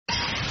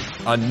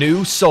A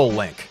new Soul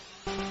Link.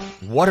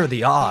 What are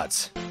the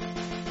odds?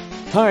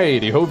 Hi,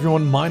 ho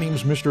everyone, my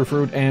name's Mr.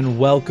 Fruit, and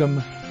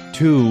welcome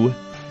to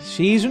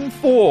Season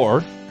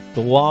 4,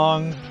 the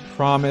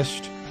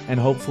long-promised and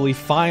hopefully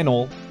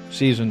final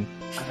season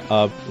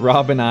of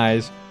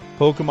Randomized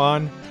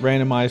Pokemon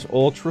Randomized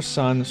Ultra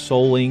Sun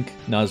Soul Link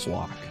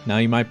Nuzlocke. Now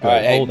you might be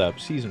like, hold up,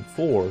 Season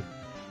 4?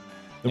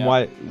 Then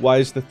why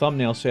is the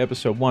thumbnail say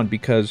Episode 1?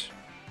 Because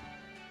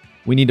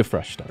we need a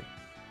fresh start.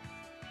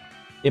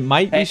 It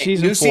might be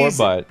Season 4,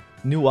 but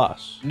new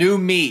us. New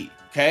me,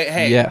 okay?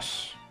 Hey.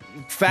 Yes.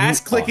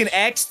 Fast clicking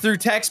X through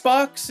text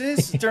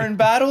boxes during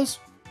battles?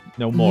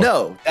 No more.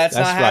 No, that's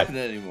not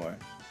happening anymore.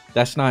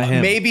 That's not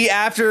him. Maybe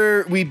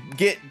after we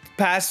get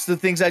past the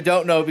things I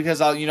don't know, because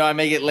I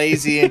may get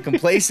lazy and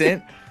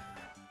complacent.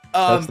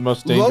 That's the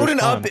most dangerous loading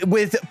time. up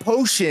with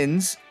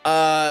potions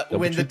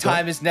when the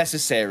time is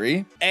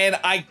necessary, and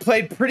I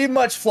played pretty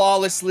much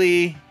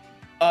flawlessly.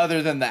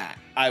 Other than that,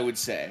 I would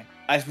say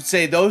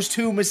those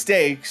two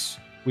mistakes.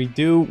 We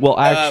do well,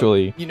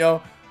 actually.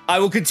 I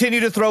will continue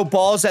to throw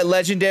balls at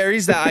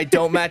legendaries that I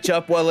don't match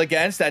up well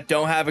against, that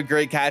don't have a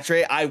great catch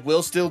rate. I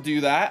will still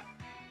do that.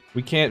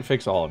 We can't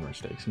fix all of our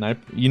mistakes, and at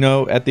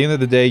the end of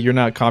the day, you're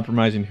not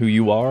compromising who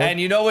you are. And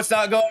you know what's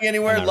not going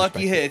anywhere?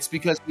 Lucky hits,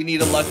 because we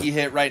need a lucky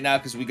hit right now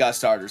because we got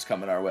starters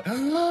coming our way.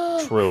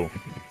 True.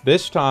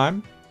 This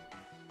time,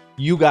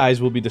 you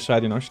guys will be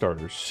deciding our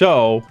starters.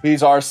 So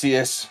please,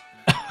 Arceus.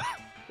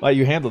 Well,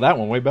 you handled that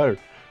one way better.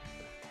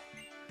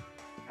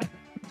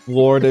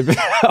 Lord,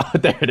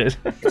 there it is.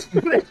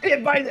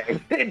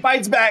 It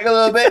bites back a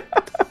little bit.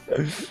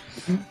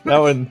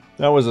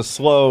 That was a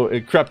slow.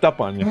 It crept up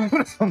on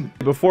you.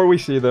 Before we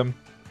see them,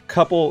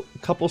 couple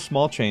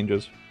small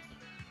changes,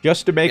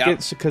 just to make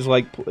it, because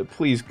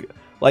please,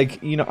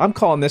 I'm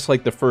calling this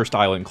like the first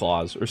island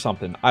clause or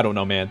something. I don't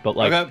know, man,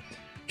 but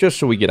just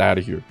so we get out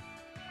of here.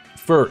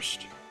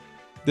 First,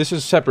 this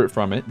is separate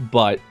from it,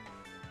 but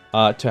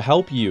to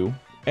help you,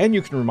 and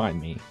you can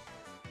remind me.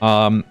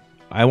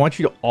 I want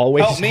you to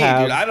always help me,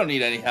 dude. I don't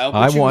need any help.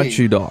 I want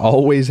you to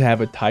always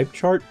have a type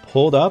chart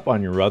pulled up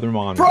on your other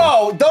monitor.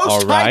 Bro,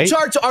 those type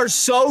charts are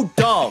so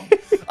dumb.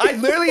 I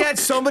literally had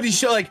somebody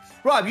show,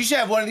 Rob, you should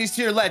have one of these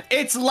to your left.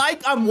 It's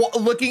like I'm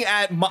looking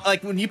at,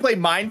 when you play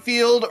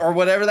Minefield or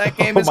whatever that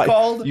game is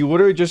called. You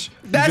literally just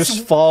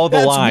follow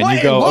the line.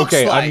 You go,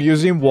 okay, I'm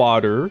using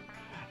water.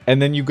 And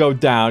then you go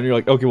down, you're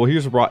like, okay, well,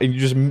 here's a rock, and you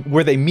just,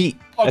 where they meet.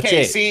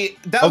 Okay, see,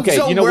 that was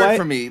so weird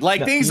for me.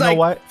 Things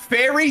like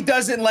Fairy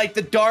doesn't like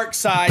the dark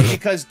side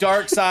because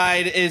dark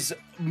side is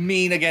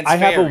mean against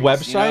fairies. I have a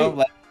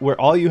website where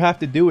all you have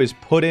to do is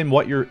put in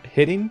what you're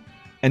hitting,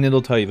 and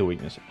it'll tell you the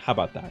weakness. How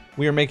about that?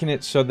 We are making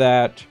it so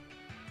that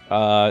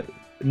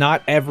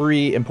not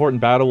every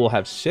important battle will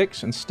have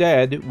 6.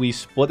 Instead, we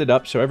split it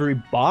up, so every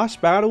boss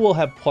battle will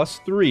have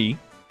 +3,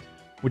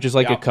 which is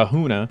like a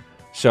kahuna.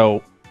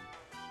 So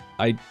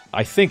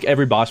I think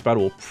every boss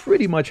battle will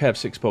pretty much have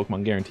 6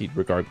 Pokemon guaranteed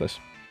regardless.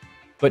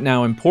 But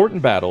now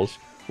important battles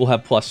will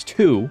have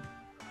 +2.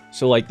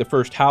 So the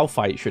first How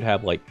fight should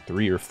have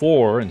 3 or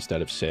 4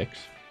 instead of 6.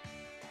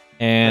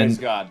 And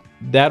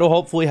that'll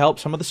hopefully help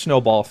some of the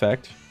snowball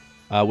effect.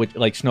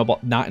 Which snowball,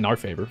 not in our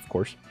favor, of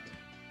course.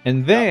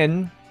 And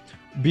then,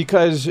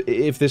 because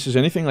if this is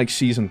anything like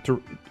Season 3,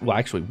 well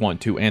actually 1,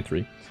 2, and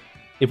 3.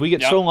 If we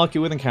get so lucky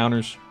with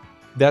encounters,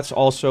 that's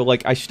also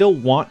I still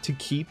want to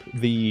keep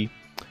the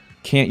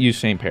can't use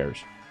same pairs,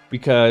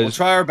 because we'll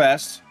try our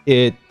best.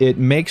 It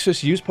makes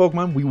us use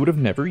Pokemon we would have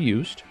never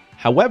used.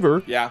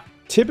 However,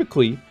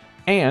 typically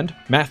and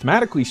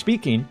mathematically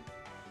speaking,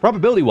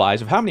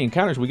 probability-wise of how many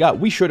encounters we got,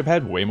 we should have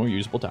had way more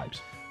usable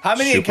types. How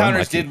many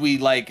encounters did we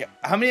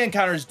how many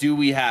encounters do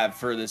we have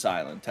for this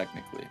island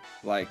technically?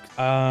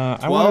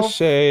 I want to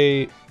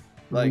say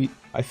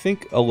I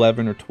think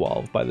 11 or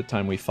 12 by the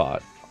time we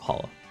fought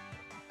Hala.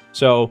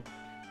 So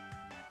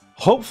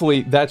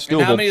hopefully that's doable.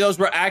 And how many of those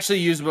were actually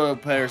usable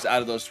players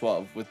out of those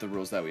 12 with the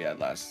rules that we had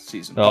last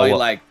season?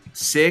 Probably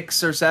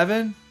 6 or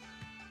 7?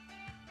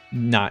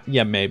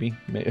 Maybe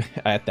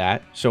at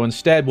that. So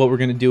instead, what we're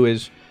going to do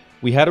is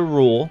we had a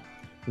rule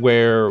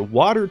where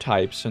water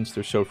types, since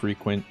they're so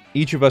frequent,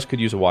 each of us could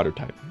use a water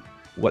type.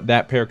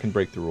 That pair can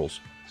break the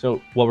rules.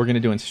 So what we're going to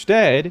do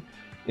instead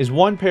is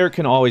one pair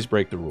can always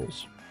break the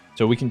rules.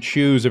 So we can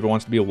choose if it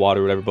wants to be a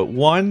water or whatever, but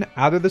one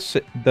out of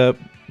the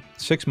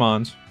 6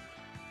 mons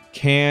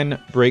can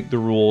break the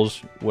rules,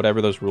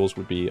 whatever those rules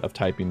would be, of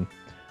typing.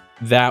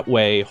 That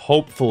way,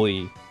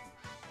 hopefully,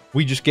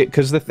 we just get...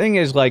 Because the thing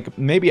is,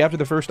 maybe after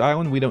the first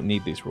island, we don't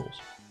need these rules.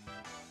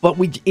 But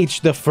it's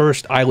the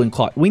first island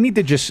clock. We need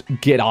to just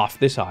get off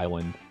this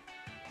island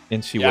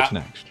and see what's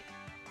next.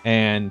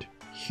 And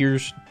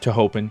here's to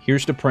hoping,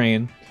 here's to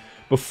praying.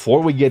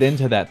 Before we get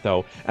into that,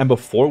 though, and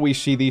before we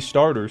see these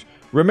starters,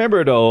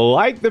 remember to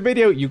like the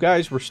video. You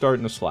guys were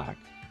starting to slack.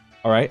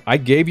 All right, I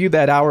gave you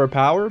that hour of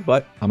power,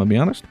 but I'm going to be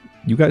honest,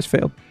 you guys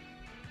failed.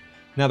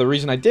 Now, the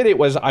reason I did it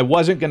was I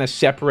wasn't going to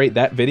separate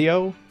that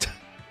video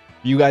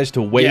you guys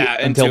to wait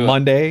until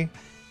Monday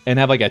and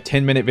have a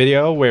 10-minute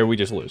video where we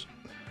just lose.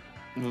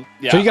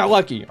 So you got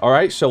lucky, all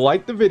right? So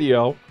like the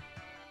video,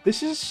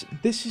 This is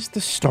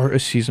the start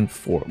of season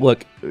 4.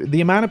 Look,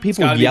 the amount of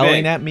people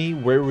yelling at me,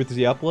 where was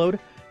the upload?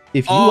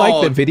 If you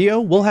like the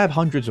video, we'll have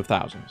hundreds of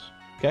thousands.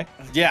 Okay?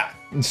 Yeah.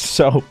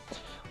 So,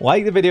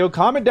 like the video,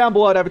 comment down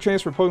below to have a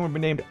chance for Pokemon to be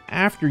named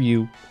after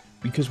you,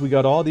 because we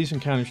got all these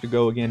encounters to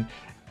go again.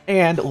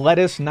 And let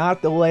us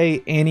not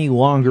delay any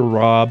longer,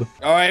 Rob.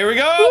 All right, here we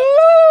go.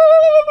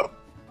 Woo!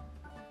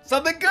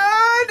 Something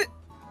good.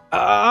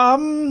 I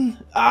know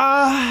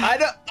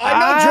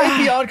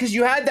Drapion because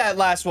you had that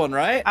last one,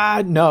 right?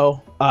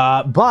 No.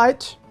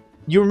 But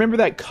you remember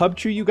that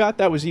Cubchoo you got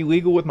that was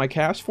illegal with my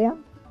cast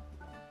form?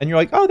 And you're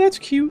like, oh, that's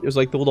cute. It was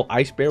like the little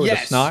ice bear with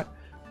a snot.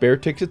 Bear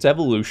takes its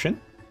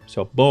evolution.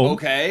 So, boom.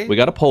 Okay. We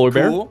got a polar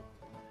bear.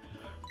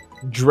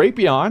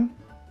 Drapion.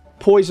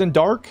 Poison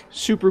Dark.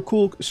 Super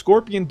cool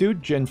Scorpion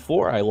dude. Gen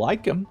 4. I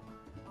like him.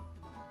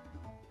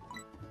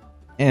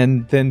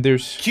 And then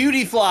there's...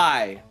 Cutie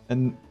Fly.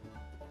 And...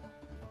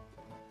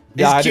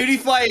 Is Cutie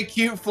Fly a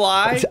cute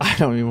fly? I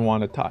don't even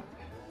want to talk.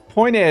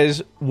 Point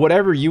is,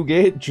 whatever you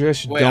get,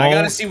 just don't... I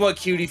gotta see what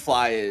Cutie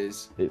Fly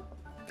is.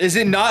 Is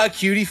it not a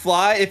Cutie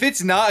Fly? If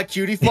it's not a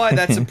Cutie Fly,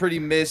 that's a pretty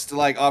missed,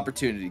 like,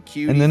 opportunity.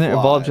 Cutie And then Fly. it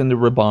evolves into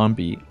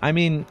Rabombi. I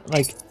mean,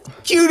 like...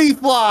 Cutie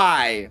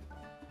Fly!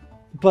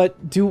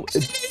 But do...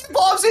 It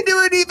evolves into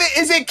it even...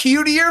 Is it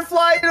Cutier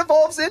Fly it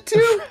evolves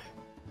into?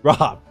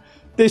 Rob,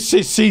 this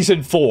is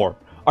season 4.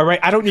 Alright,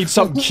 I don't need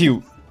something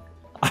cute.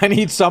 I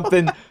need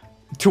something...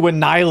 to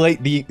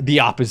annihilate the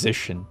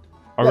opposition,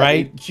 all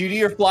right?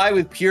 Cutier Fly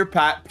with pure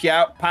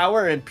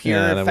power and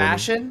pure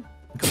fashion.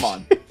 Come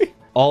on.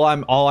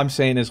 all I'm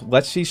saying is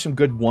let's see some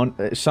good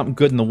something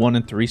good in the 1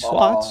 and 3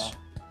 slots,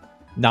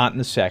 not in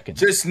the second.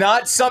 Just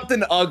not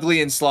something ugly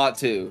in slot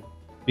 2.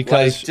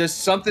 Because like,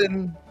 just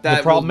something that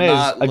the problem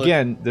is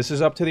again, this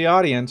is up to the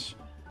audience.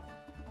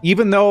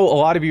 Even though a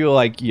lot of you are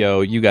like,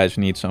 yo, you guys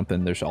need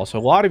something, there's also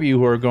a lot of you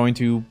who are going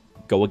to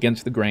go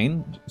against the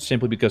grain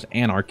simply because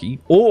anarchy,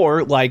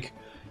 or like.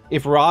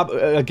 If Rob,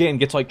 again,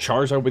 gets like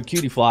Charizard with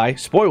Cutie Fly,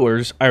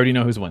 spoilers, I already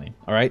know who's winning.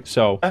 All right?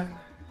 So, if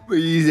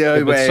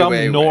it's some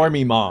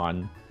normie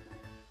mon.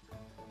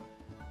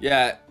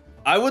 Yeah.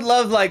 I would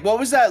love, like, what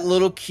was that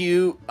little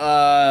cute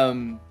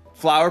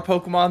flower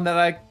Pokemon that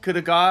I could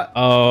have got?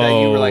 Oh. That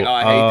you were like, oh,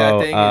 I hate that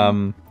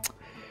thing.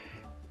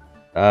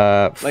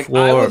 Like,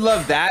 I would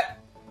love that.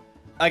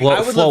 Like, I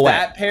would love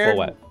that pair.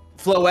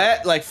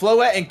 Floette. Like,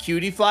 Floette and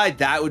Cutie Fly,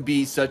 that would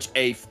be such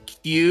a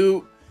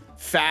cute...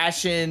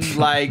 fashion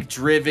like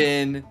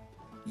driven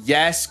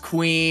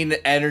queen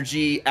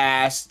energy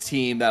ass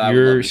team that I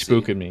would love to see.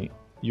 You're spooking me.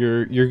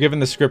 You're giving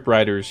the script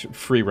writers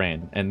free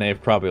reign, and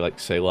they've probably like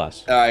say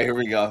less. All right, here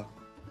we go.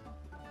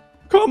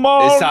 Come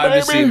on, it's time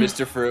baby. to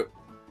see Mr. Fruit.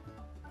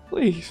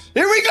 Please.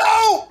 Here we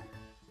go.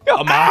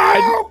 Come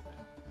on.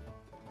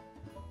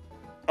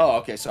 Oh,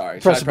 okay.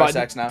 Sorry. Press the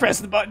button. X now? Press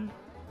the button.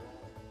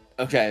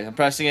 Okay, I'm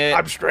pressing it.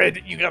 I'm straight.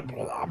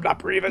 I'm not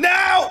breathing.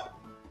 No.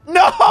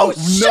 No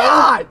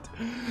shot!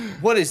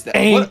 What is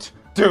that?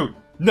 Dude,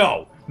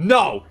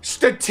 no.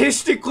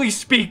 Statistically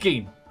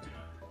speaking,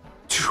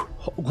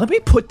 let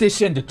me put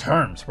this into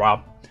terms,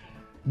 Rob.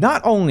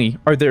 Not only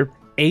are there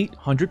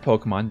 800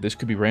 Pokemon this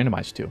could be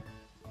randomized to,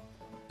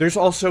 there's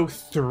also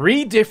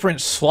 3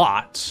 different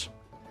slots.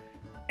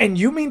 And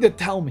you mean to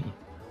tell me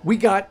we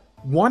got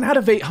 1 out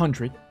of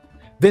 800,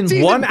 then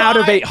Season 1 out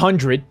of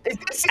 800,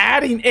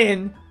 adding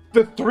in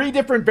the 3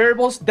 different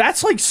variables?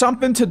 That's like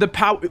something to the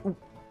power...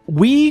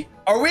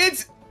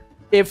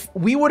 If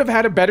we would have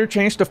had a better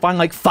chance to find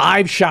like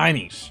 5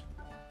 shinies.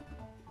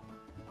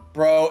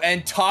 Bro,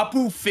 and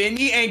Tapu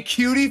Fini and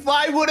Cutie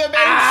Fly would have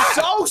been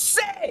so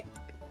sick.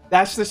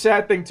 That's the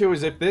sad thing too,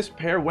 is if this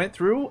pair went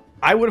through,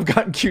 I would have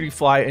gotten Cutie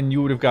Fly and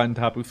you would have gotten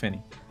Tapu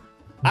Fini.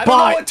 I don't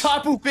know what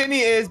Tapu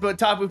Fini is, but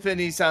Tapu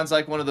Fini sounds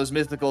like one of those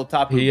mythical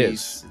Tapu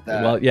beasts.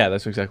 Well, yeah,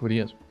 that's exactly what he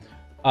is.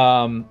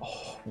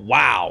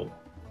 Wow.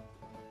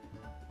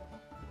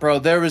 Bro,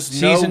 there was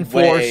Season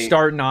 4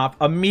 starting off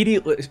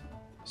immediately.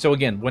 So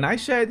again, when I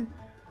said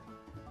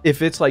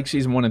if it's like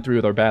season 1 and 3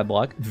 with our bad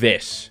luck,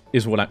 this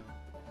is what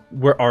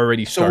we're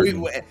already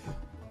starting.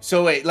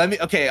 So wait, let me.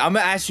 Okay, I'm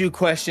gonna ask you a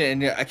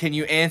question, and can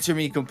you answer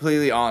me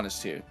completely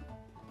honest here?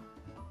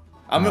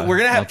 We're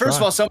gonna have first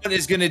of all, someone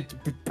is gonna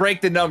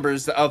break the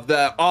numbers of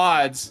the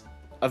odds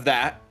of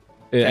that,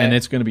 and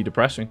it's gonna be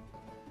depressing.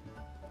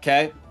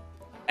 Okay,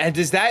 and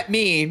does that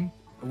mean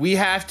we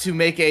have to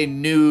make a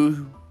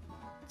new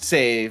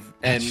save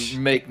and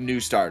make new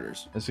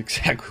starters? That's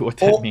exactly what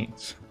that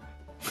means.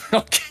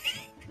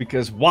 Okay.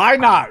 Because why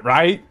not,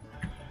 right?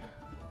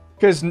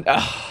 Because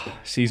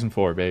season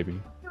 4, baby.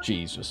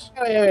 Jesus.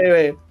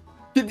 Wait,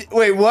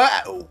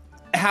 what?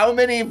 How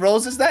many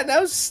rolls is that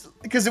now?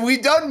 Because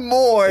we've done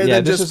more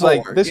than just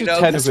 4. This is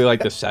technically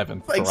like the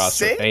 7th like for us,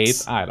 6? or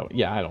 8th. I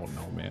don't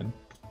know, man.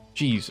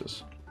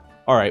 Jesus.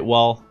 All right,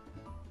 well,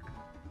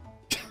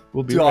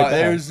 we'll be right back.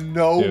 There's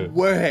no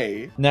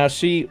way. Now,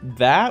 see,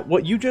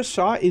 what you just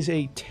saw is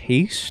a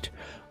taste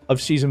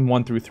of season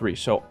 1 through 3.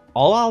 So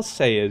all I'll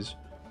say is,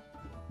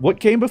 what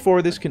came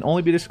before this can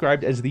only be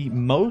described as the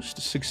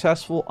most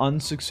successful,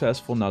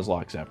 unsuccessful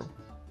Nuzlocke ever.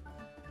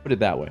 Put it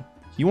that way.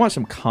 You want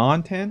some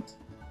content?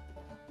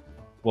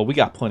 Well, we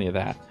got plenty of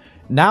that.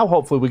 Now,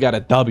 hopefully, we got a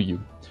W.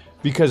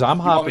 Because I'm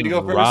hopping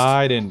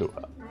right into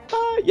it.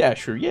 Yeah,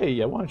 sure.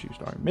 Yeah. Why don't you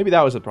start? Maybe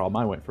that was the problem.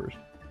 I went first.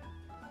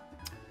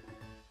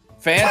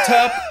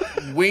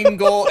 Fantup,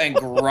 Wingle, and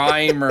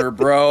Grimer,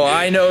 bro.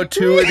 I know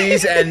 2 of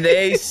these, and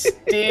they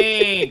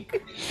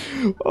stink.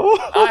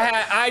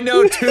 I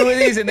know 2 of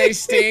these, and they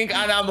stink.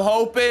 And I'm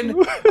hoping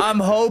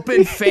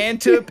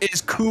Fantup is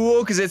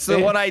cool because it's the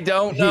one I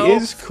don't know. He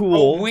is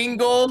cool. But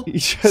Wingle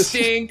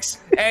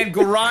stinks, and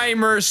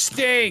Grimer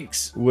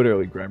stinks.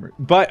 Literally Grimer.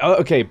 But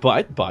okay,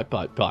 but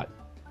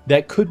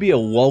that could be a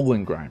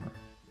Alolan Grimer,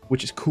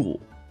 which is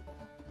cool.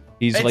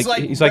 He's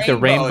like the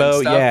rainbow,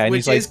 and stuff, yeah, and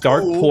he's like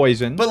dark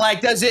poison. But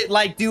like, does it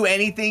like do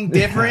anything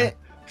different?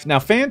 Now,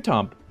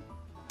 Fantump,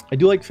 I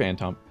do like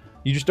Fantump.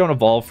 You just don't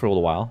evolve for a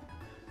little while.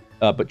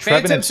 But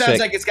Fantump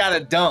sounds like it's got a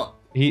dump.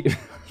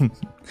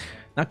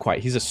 Not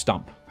quite. He's a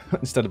stump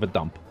instead of a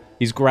dump.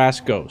 He's Grass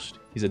Ghost.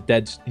 He's a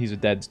dead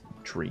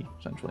tree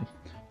essentially.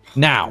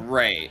 Now,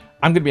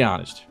 I'm gonna be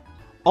honest.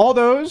 All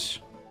those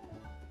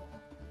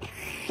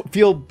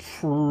feel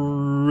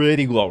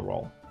pretty low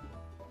roll.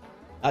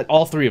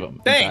 All 3 of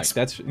them. Thanks.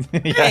 That's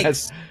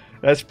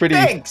that's pretty.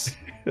 Thanks.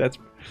 That's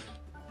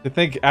to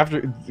think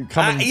after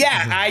coming.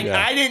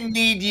 I didn't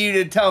need you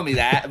to tell me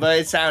that, but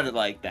it sounded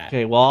like that.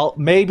 Okay, well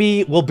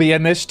maybe we'll be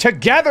in this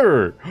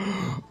together.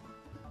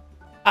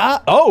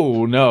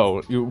 Oh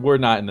no, we're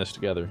not in this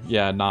together.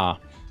 Yeah, nah.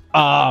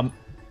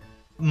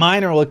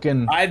 Mine are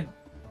looking. I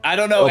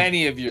don't know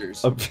any of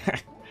yours.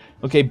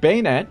 Okay,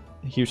 Bayonet.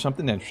 Here's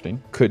something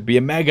interesting. Could be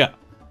a Mega.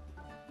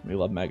 We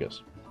love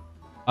Megas.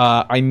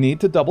 I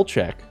need to double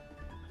check.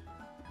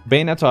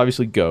 Bayonet's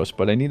obviously Ghost,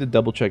 but I need to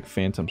double check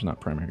Phantom's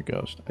not Primary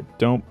Ghost. I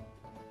don't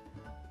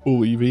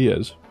believe he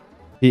is.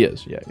 He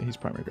is, yeah, he's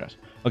Primary Grass.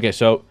 Okay,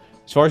 so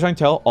as far as I can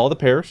tell, all the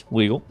pairs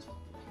legal.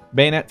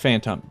 Bayonet,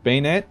 Phantom.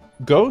 Bayonet,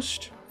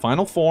 Ghost,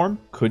 Final Form,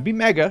 could be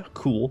Mega,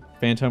 cool.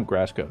 Phantom,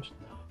 Grass Ghost.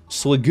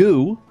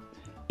 Sliggoo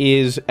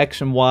is X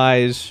and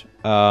Y's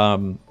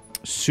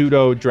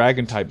pseudo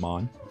Dragon type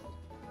Mon.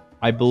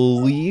 I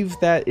believe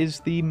that is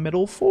the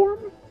middle form.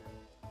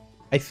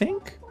 I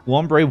think.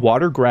 Lombre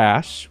Water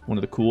Grass, one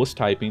of the coolest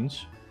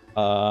typings.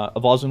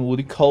 Evolves into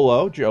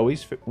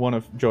Ludicolo, one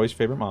of Joey's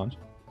favorite mons.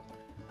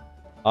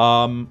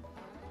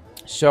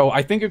 So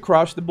I think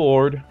across the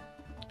board,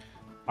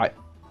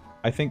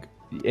 I think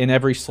in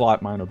every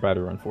slot mine are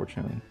better,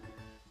 unfortunately.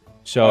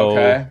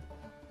 So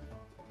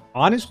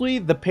honestly,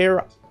 the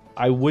pair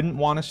I wouldn't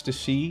want us to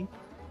see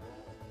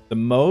the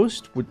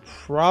most would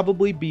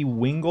probably be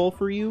Wingle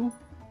for you.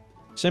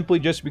 Simply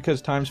just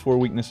because ×4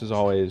 weakness is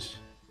always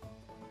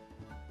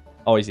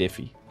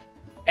iffy.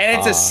 And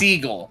it's a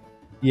Seagull.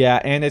 Yeah,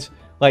 and it's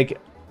like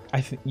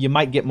you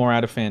might get more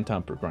out of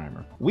Fantump or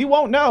Grimer. We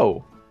won't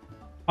know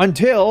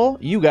until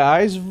you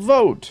guys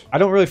vote. I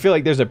don't really feel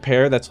like there's a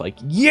pair that's like,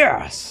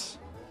 yes!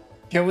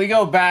 Can we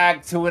go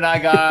back to when I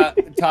got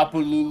Tapu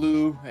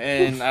Lulu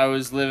and I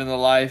was living the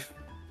life?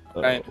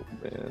 Right? Oh,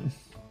 man.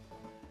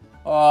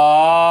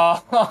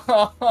 Oh,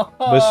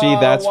 but see,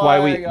 that's why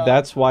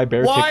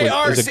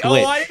Beartick is a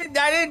glitch. Oh,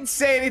 I didn't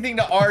say anything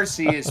to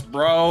Arceus,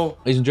 bro.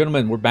 Ladies and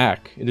gentlemen, we're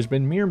back. It has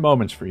been mere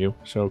moments for you,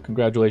 so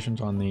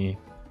congratulations on the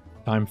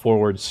time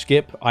forward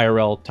skip,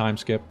 IRL time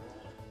skip.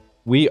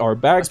 We are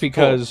back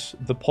because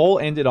the poll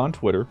ended on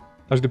Twitter.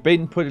 I was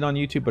debating put it on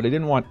YouTube, but I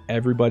didn't want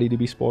everybody to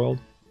be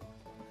spoiled.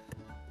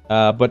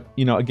 But,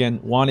 you know, again,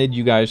 wanted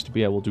you guys to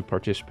be able to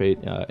participate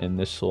in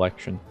this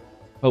selection.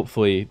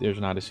 Hopefully, there's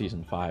not a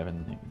Season 5,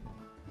 and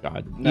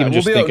God, even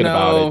just thinking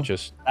about it,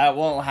 just... That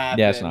won't happen.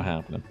 Yeah, it's not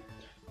happening.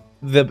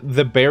 The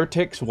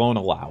Bearticks won't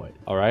allow it,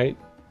 all right?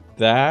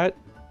 That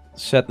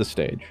set the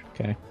stage,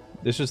 okay?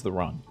 This is the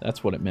run.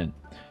 That's what it meant.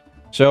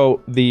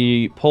 So,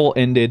 the poll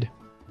ended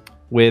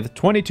with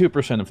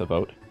 22% of the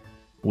vote.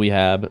 We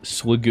have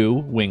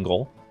Sliggoo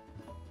Wingle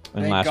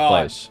in last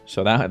place.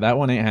 So that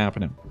one ain't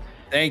happening.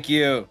 Thank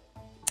you.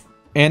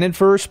 And in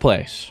first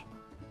place,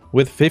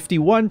 with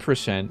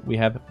 51%, we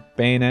have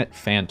Bayonet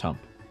Fantump.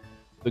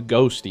 The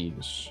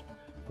Ghosties.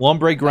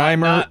 Lombre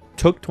Grimer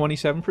took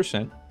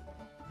 27%.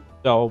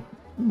 So,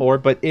 more,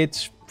 but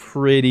it's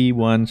pretty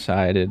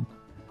one-sided.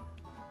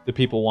 The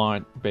people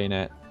want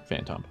Bayonet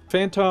Fantump.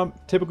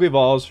 Fantump typically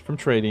evolves from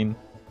trading.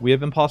 We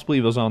have Impossible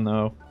Evil Zone,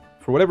 though.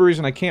 For whatever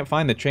reason, I can't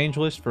find the change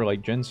list for,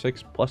 like, Gen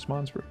 6 plus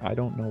mons. I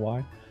don't know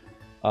why.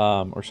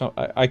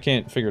 I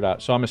can't figure it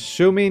out. So I'm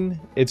assuming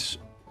it's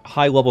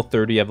high level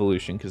 30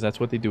 evolution, because that's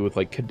what they do with,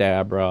 like,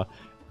 Kadabra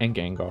and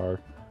Gengar.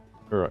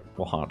 Or,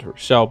 well, Haunter.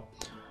 So,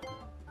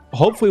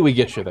 hopefully we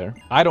get you there.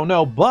 I don't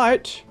know,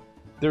 but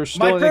there's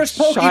still my first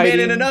Pokemon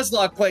in a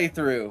Nuzlocke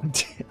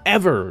playthrough.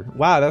 Ever.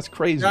 Wow, that's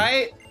crazy.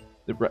 Right?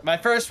 My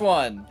first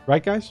one.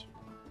 Right, guys?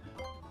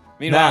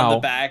 Meanwhile, on the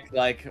back,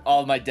 like,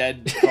 all my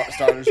dead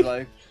starters are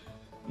like...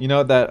 You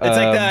know that...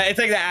 It's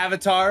like the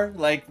Avatar,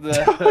 like the...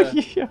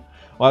 Yeah.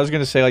 Well, I was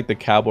going to say, like, the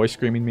cowboy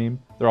screaming meme.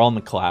 They're all in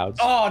the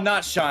clouds. Oh,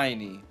 not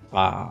shiny.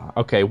 Ah,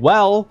 okay.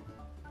 Well,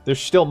 there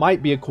still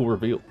might be a cool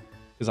reveal.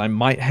 Because I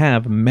might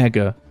have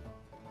Mega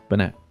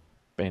Bayonet.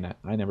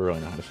 I never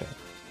really know how to say it.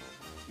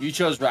 You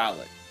chose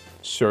Rowlet.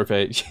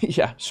 Survey.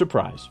 Yeah,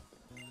 surprise.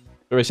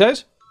 Survey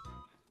says?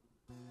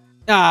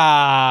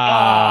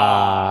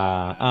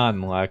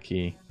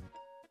 Unlucky.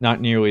 Not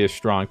nearly as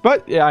strong.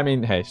 But, yeah, I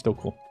mean, hey, still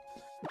cool.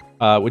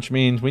 Which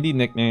means we need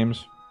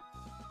nicknames.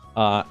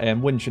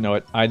 And wouldn't you know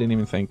it, I didn't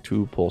even think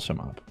to pull some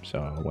up.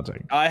 So, 1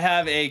 second. I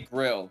have a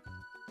grill.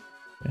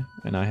 Okay,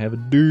 and I have a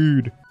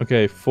dude.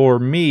 Okay, for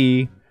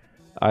me,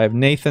 I have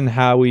Nathan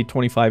Howie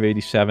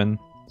 2587.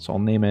 So I'll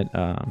name it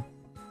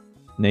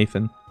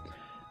Nathan.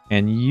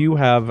 And you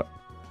have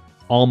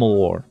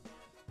Almalor.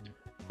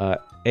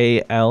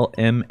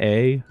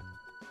 A-L-M-A.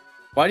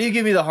 Why do you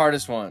give me the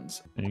hardest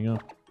ones? There you go.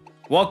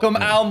 Welcome,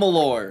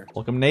 Almalor.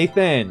 Welcome,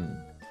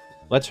 Nathan.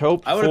 Let's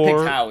hope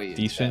for Howie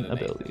decent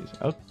abilities.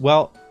 Oh,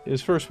 well,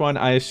 his first one,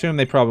 I assume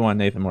they probably want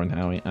Nathan more than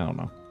Howie. I don't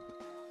know.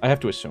 I have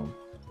to assume.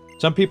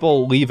 Some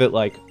people leave it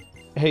like,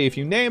 hey, if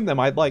you name them,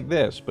 I'd like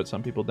this. But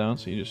some people don't,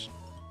 so you just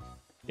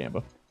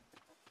gamble.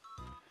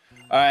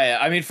 All right.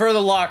 I mean, for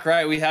the lock,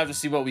 right, we have to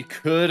see what we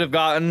could have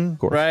gotten,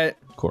 right?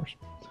 Of course.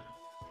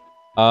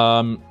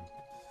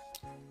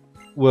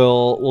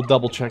 We'll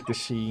double check to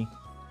see.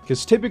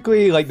 Because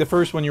typically, like, the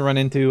first one you run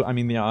into, I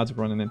mean, the odds of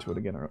running into it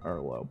again are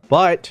low.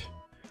 But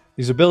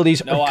these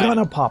abilities are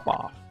gonna pop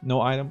off.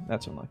 No item?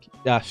 That's unlucky.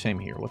 Yeah, same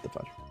here. What the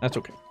fudge? That's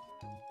okay.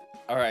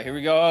 All right, here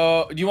we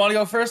go. Do you want to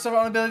go first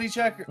on ability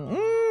check?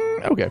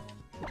 Okay.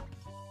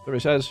 So it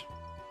says,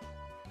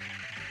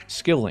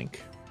 skill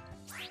link.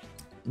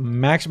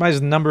 Maximize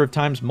the number of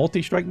times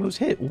multi-strike moves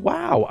hit.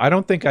 Wow, I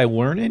don't think I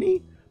learn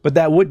any, but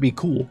that would be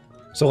cool.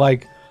 So,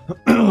 like,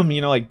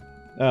 you know, like,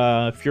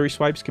 Fury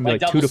Swipes can be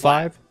like 2 to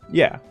 5.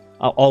 Yeah,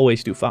 I'll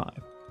always do 5,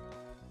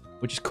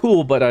 which is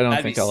cool, but I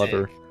don't think I'll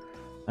ever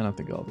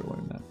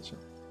learn that. So.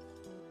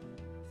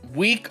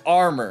 Weak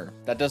armor.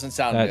 That doesn't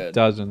sound good. That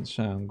doesn't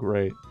sound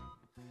great.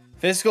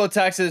 Physical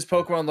attacks of this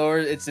Pokemon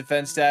lowers its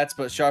defense stats,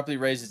 but sharply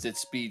raises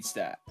its speed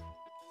stat.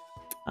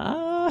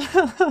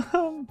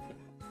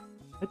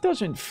 It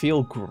doesn't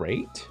feel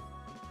great.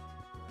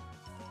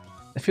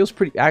 It feels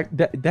pretty.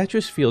 That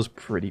just feels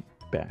pretty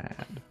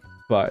bad.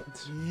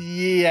 But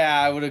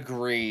yeah, I would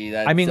agree.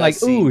 That I mean,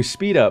 like, ooh,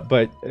 speed up,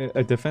 but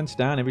a defense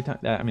down every time.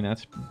 I mean,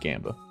 that's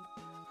Gamba.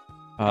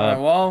 Alright,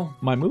 well,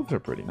 my moves are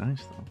pretty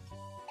nice though.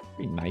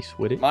 Pretty nice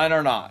with it. Mine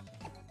are not.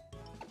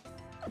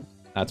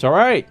 That's all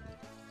right,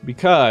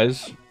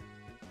 because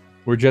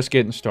we're just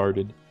getting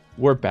started.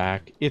 We're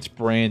back. It's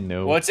brand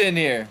new. What's in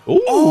here? Ooh,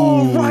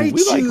 Raichu.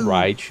 We like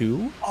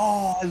Raichu.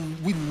 Oh,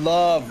 we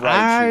love Raichu.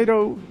 I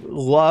don't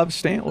love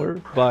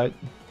Stantler, but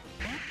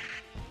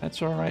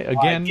that's all right.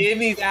 Again, give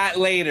me that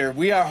later.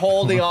 We are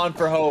holding on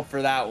for hope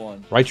for that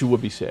one. Raichu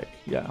would be sick.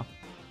 Yeah.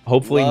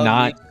 Hopefully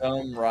not.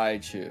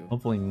 Raichu.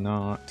 Hopefully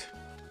not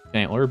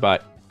Stantler,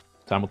 but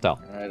time will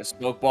tell. All right, a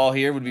smoke ball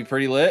here would be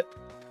pretty lit.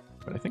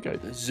 But I think I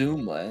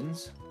zoom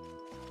lens.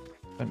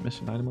 Did I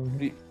miss an item over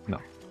here? No.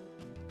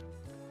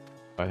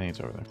 I think it's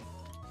over there.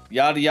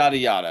 Yada yada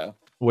yada.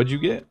 What'd you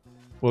get?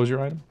 What was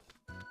your item?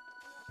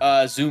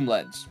 Zoom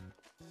lens.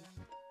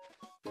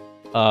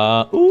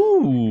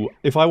 Ooh.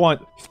 If I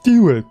want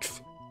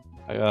Felix,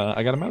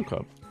 I got a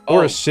Malcup.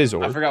 Or a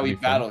Scizor. I forgot we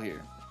battle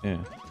here. Yeah.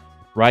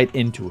 Right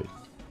into it.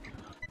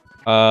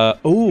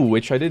 Ooh,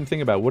 which I didn't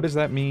think about. What does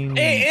that mean?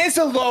 It is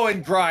a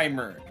Lohan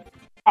Grimer.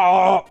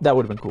 Oh, that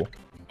would have been cool.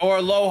 Or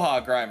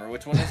Aloha Grimer.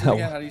 Which one is it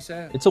again? How do you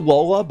say it? It's a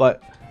Lola,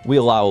 but we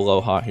allow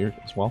Aloha here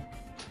as well.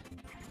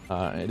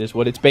 It is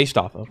what it's based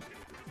off of.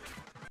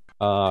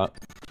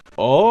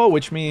 Oh,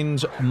 which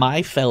means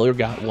my feller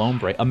got Lone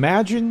Break.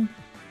 Imagine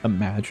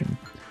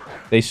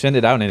they send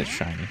it out and it's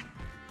shiny.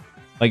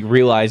 Like,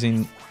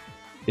 realizing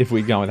if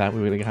we'd gone with that,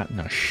 we would have gotten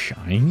a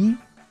shiny?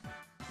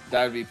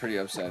 That would be pretty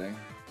upsetting.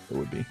 It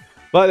would be.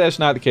 But that's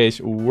not the case.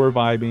 We're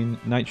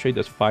vibing. Nightshade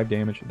does 5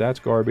 damage. That's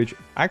garbage.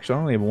 Actually, I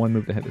only have 1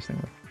 move to hit this thing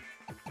with.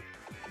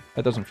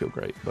 That doesn't feel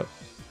great, but...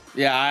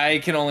 Yeah, I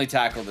can only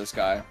tackle this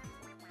guy.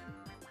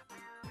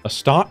 A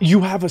stomp?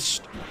 You have a...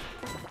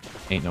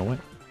 Ain't no way.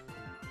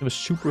 You have a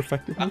super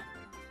effective move?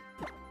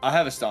 I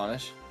have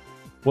Astonish.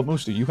 What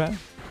moves do you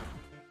have?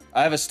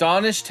 I have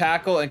Astonish,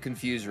 Tackle, and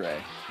Confuse Ray.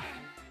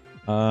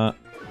 I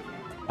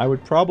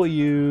would probably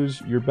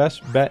use your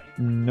best bet.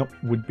 Nope,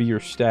 would be your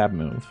stab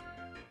move,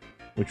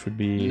 which would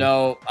be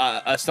no.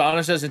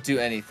 Astonish doesn't do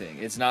anything.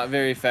 It's not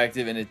very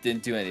effective, and it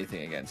didn't do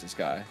anything against this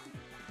guy.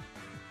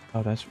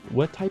 Oh, that's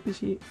what type is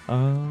he?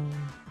 Oh,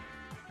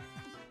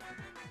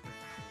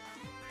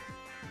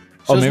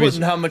 maybe it's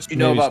how much you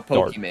know about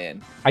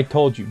Pokemon. I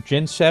told you,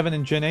 Gen 7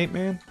 and Gen 8,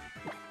 man.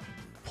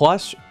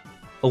 Plus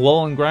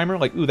Alolan Grimer,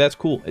 like, ooh, that's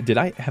cool.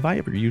 Have I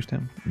ever used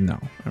him? No.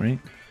 All right,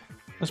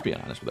 let's be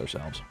honest with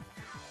ourselves.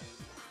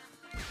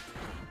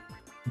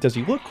 Does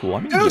he look cool?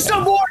 I mean, do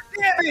some more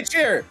damage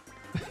here,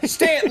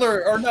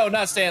 Stantler, or no,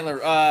 not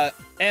Stantler.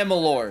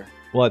 Amalur.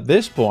 Well, at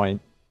this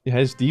point,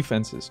 his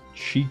defense is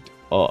cheeked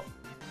up.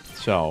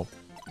 So,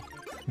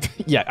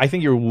 yeah, I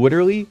think you're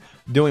literally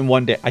doing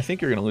 1 day. I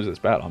think you're gonna lose this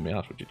battle. I'll be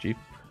honest with you, Chief.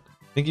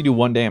 I think you do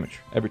 1 damage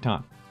every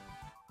time.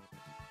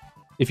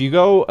 If you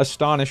go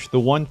Astonish, the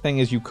one thing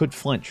is you could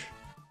flinch.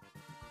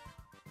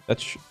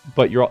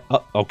 But you're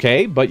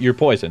okay. But you're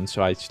poisoned,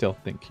 so I still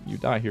think you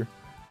die here.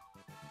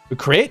 A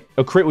crit?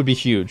 A crit would be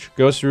huge.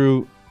 Goes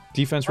through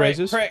defense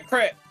raises.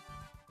 Crit.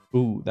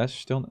 Ooh, that's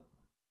still not.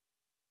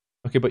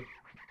 Okay, but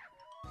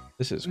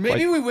this is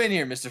maybe we win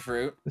here, Mr.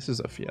 Fruit. This is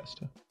a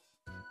fiesta.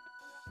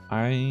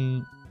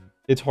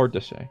 It's hard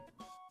to say.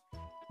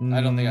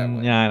 I don't think I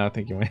win. Yeah, I don't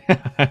think you win.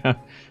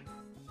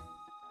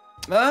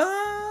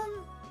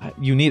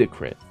 You need a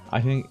crit.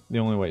 I think the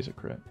only way is a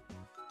crit.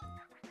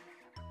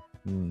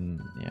 Yeah,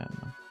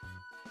 no.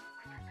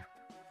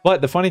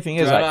 But the funny thing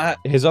is,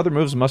 his other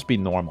moves must be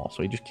normal,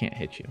 so he just can't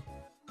hit you.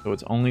 So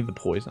it's only the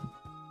poison.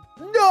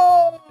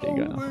 No! There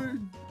you go.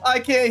 I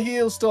can't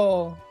heal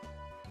stall.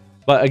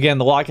 But again,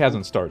 the lock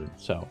hasn't started,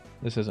 so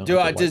this isn't.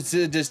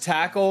 Does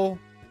tackle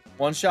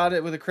one-shot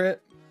it with a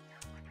crit?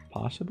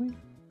 Possibly.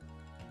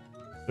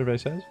 Everybody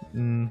says?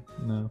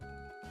 No.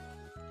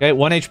 Okay,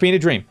 1 HP in a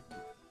dream.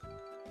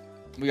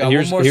 We got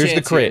one more here's chance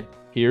the crit.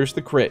 Here. Here's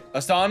the crit.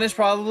 Astonish,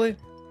 probably.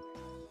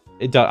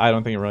 I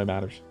don't think it really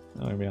matters.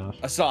 I'm gonna be honest.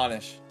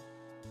 Astonish.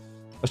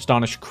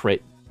 Astonish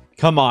crit.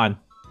 Come on.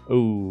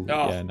 Ooh.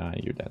 Oh. Yeah, nah,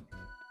 you're dead.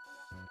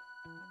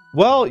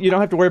 Well, you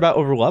don't have to worry about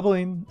over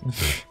leveling.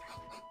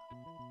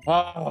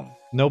 Oh.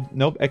 No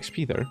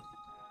XP there. A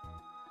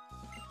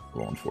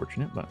little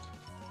unfortunate, but.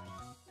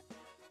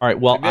 All right.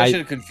 Well, maybe I should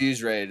have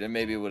confused raid, and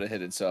maybe it would have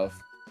hit itself.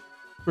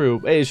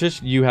 True. It's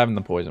just you having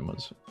the poison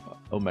was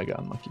omega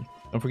unlucky.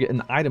 Don't forget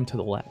an item to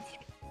the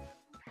left.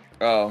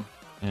 Oh.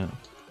 Yeah.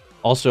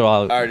 Also,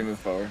 I already moved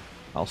forward.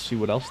 I'll see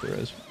what else there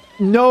is.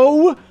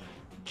 No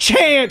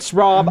chance,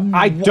 Rob.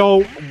 I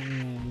don't.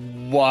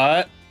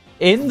 What?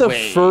 In the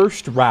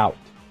first route,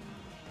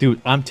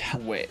 dude.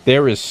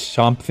 There is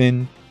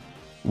something.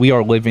 We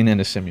are living in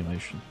a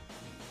simulation.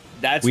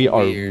 That's we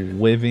weird. are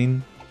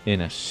living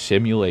in a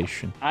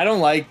simulation. I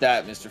don't like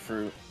that, Mr.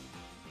 Fruit.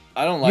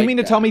 I don't like. You mean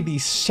to tell me the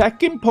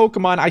second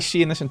Pokemon I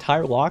see in this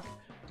entire lock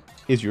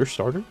is your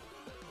starter,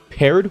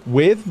 paired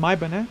with my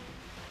banana?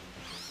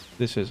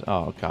 This is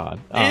oh god.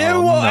 Oh,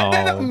 ew,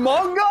 no.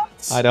 Among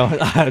Us? I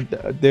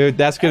don't, dude.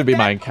 That's gonna be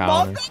my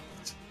encounter.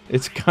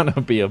 It's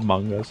gonna be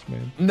Among Us,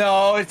 man.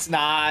 No, it's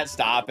not.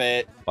 Stop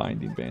it.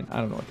 Binding band. I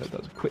don't know what that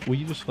does. Quick, will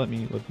you just let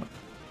me live my?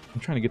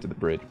 I'm trying to get to the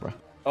bridge, bro.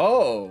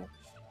 Oh.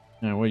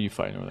 Yeah, what are you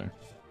fighting over there?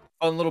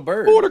 Fun little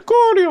bird. Oh, the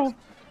cordial.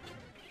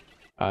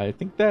 I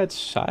think that's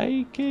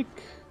psychic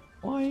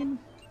line.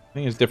 I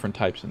think it's different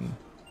types in.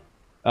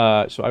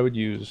 So I would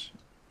use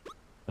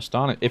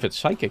Astonish. If it's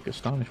psychic,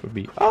 Astonish would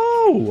be.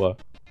 Oh,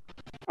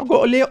 I've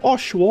got a little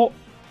Oshawott.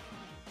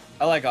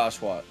 I like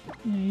Oshawott.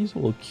 Yeah, he's a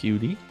little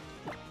cutie.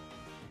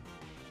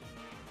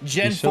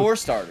 Gen 4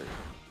 starter.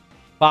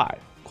 5.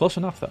 Close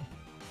enough though.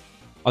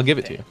 I'll give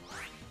it to you.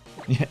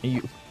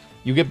 Yeah,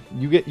 you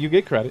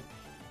get credit.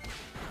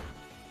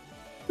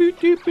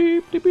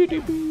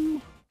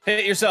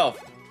 Hit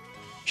yourself.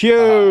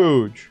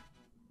 Huge.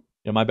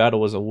 Yeah, my battle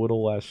was a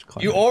little less.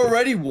 You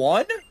already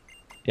won?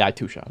 Yeah, I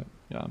two-shot it.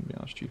 Yeah, I'm gonna be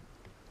honest with you.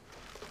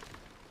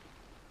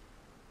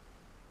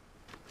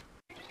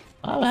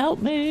 Oh,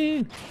 help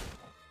me!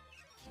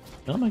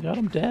 Oh my god,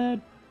 I'm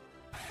dead.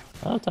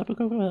 Oh, Tapu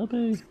Koko, help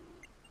me.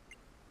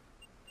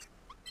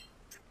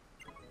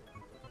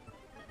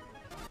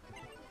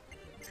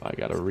 I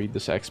gotta read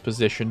this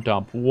exposition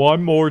dump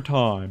one more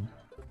time.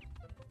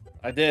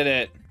 I did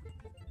it.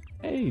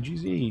 Hey,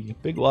 GZ,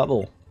 big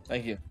level.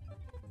 Thank you.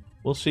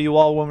 We'll see you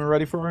all when we're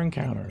ready for our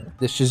encounter.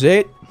 This is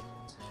it.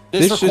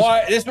 This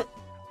requires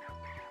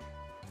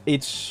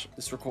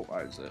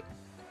it.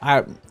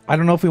 I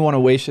don't know if we want to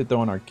waste it though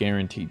on our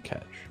guaranteed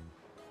catch.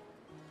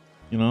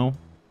 You know?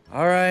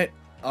 All right.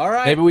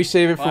 Maybe we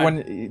save it for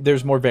when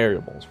there's more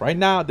variables. Right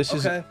now, this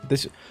is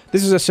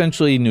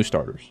essentially new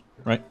starters,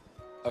 right?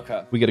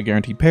 Okay. We get a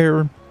guaranteed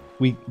pair.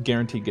 We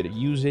guaranteed get to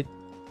use it,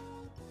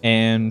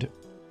 and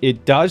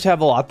it does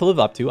have a lot to live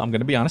up to. I'm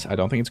gonna be honest. I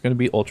don't think it's gonna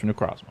be Ultra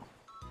Necrozma.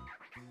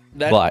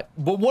 But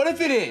what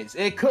if it is?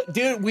 It could,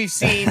 dude. We've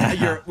seen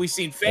Fanta. We've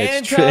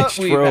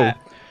had,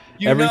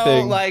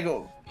 everything. like.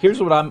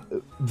 Here's what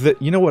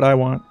you know what I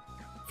want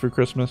for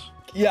Christmas?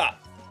 Yeah.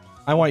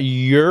 I want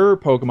your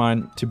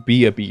Pokemon to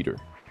be a beater,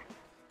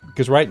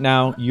 because right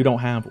now you don't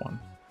have one,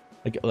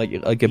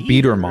 like a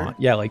beater mon.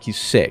 Yeah, like he's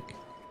sick.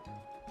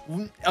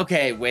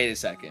 Okay, wait a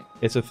second.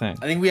 It's a thing.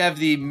 I think we have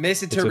the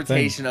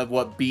misinterpretation of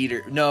what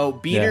beater. No,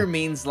 beater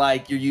means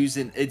like you're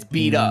using. It's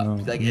beat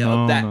up. Like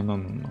no, that.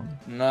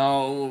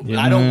 No.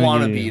 I don't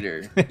want a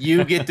beater.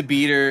 You get the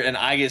beater, and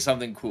I get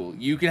something cool.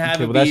 You can have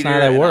a beater. That's not how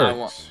that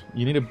works.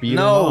 You need a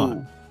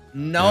beater.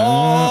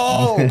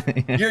 No,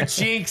 you're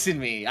jinxing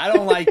me. I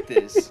don't like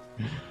this.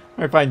 All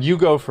right, fine. You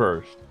go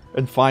first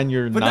and find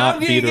your not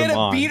beater mon. But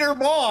now I'm gonna get a beater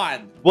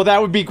mon. Well,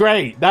 that would be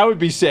great. That would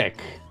be sick.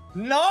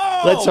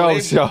 No. Let's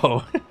hope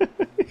so.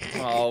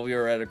 Oh, we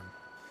were at a.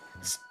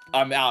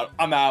 I'm out.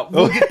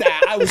 Look at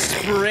that. I was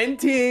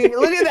sprinting.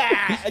 Look at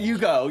that. You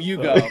go.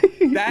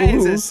 That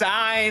is a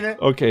sign.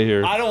 Okay,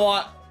 here. I don't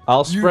want.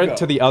 I'll sprint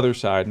to the other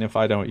side, and if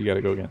I don't, you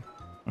gotta go again.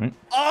 All right.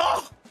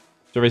 Oh.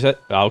 Survey set.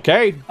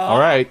 Okay. All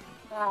right.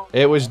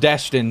 It was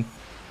destined.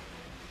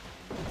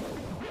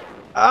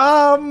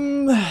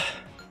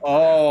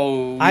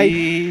 Oh,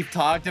 we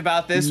talked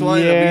about this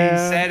one. Yeah. We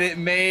said it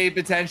may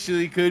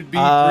potentially could be pretty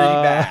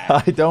bad.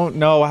 I don't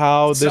know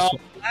how this. So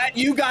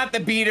you got the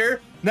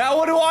beater. Now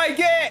what do I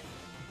get?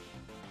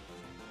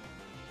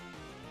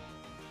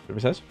 Whatever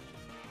it says.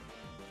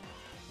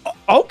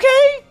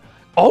 Okay.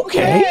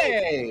 Okay.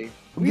 Hey,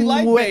 we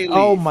like Bailey.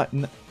 Oh my.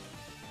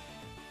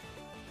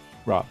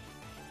 Rob.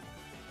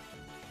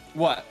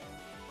 What?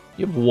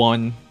 You have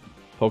one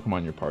Pokemon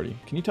in your party.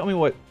 Can you tell me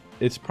what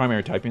its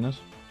primary typing is?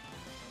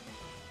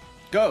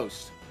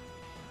 Ghost.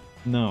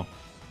 No.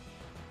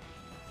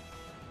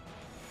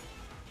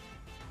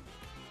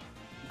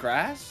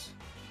 Grass?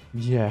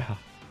 Yeah.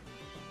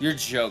 You're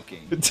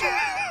joking.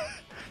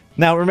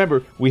 Now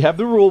remember, we have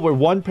the rule where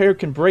one pair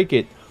can break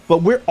it,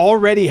 but we're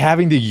already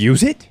having to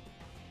use it?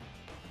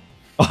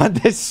 On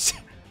this...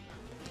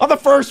 On the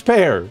first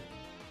pair!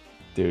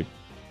 Dude.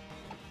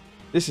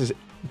 This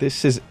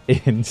is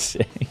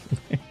insane.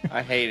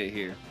 I hate it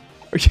here.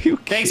 Are you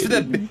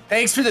kidding?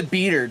 Thanks for the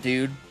beater,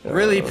 dude.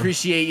 Really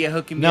appreciate you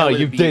hooking me up. No, with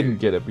you a beater. didn't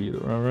get a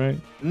beater, alright?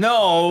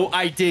 No,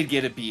 I did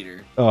get a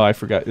beater. Oh, I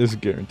forgot. This is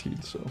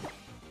guaranteed, so...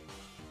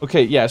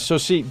 Okay, yeah, so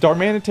see,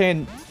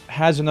 Darmanitan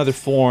has another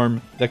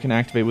form that can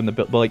activate when the...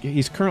 But, like,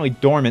 he's currently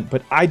dormant,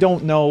 but I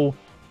don't know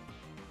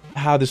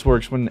how this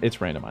works when it's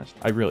randomized.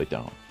 I really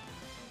don't.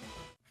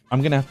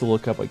 I'm gonna have to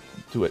look up, like,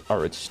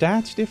 are its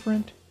stats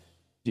different?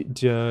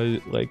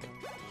 Like...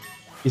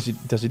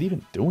 Does it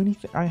even do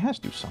anything? It has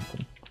to do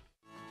something.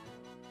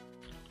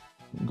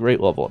 Great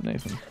level up,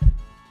 Nathan.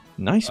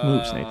 Nice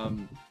moves,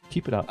 Nathan.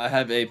 Keep it up. I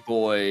have a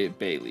boy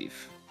Bayleaf.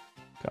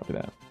 Copy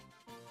that.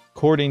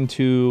 According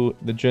to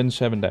the Gen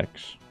 7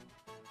 Dex.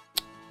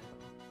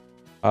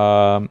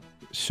 So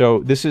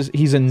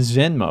he's in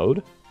Zen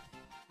mode.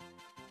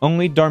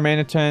 Only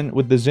Darmanitan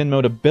with the Zen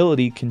mode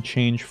ability can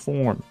change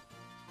form.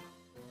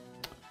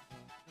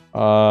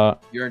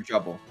 You're in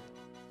trouble.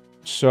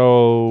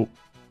 So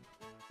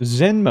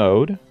Zen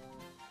mode.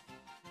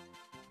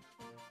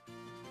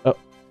 Oh,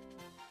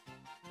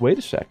 wait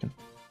a second.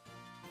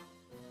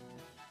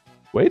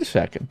 Wait a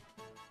second.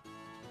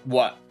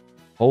 What?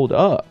 Hold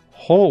up.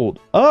 Hold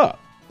up.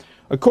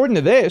 According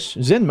to this,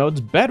 Zen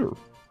mode's better.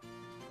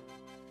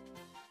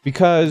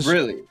 Because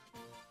really,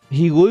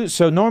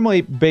 so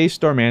normally base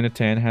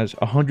Darmanitan has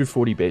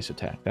 140 base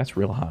attack. That's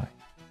real high.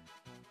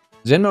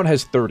 Zen mode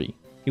has 30.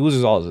 He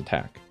loses all his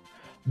attack.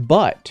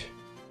 But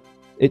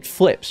it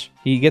flips.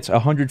 He gets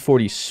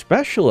 140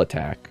 special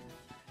attack,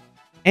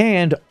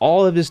 and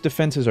all of his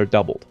defenses are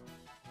doubled.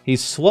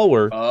 He's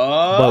slower,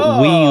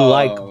 but we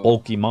like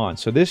bulky mon.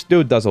 So this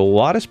dude does a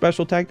lot of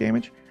special attack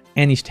damage,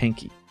 and he's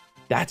tanky.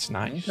 That's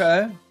nice.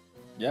 Okay.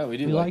 Yeah, we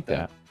do like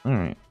that. All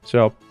right.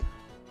 So,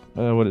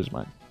 what is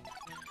mine?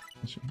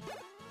 Let's see.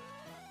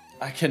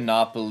 I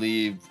cannot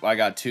believe I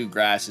got 2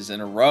 grasses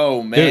in a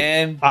row,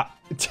 man.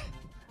 Dude,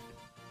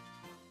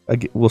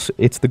 well,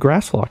 it's the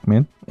grass lock,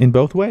 man, in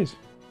both ways.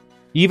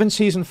 Even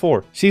Season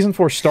 4. Season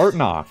 4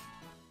 starting off,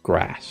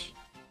 grass.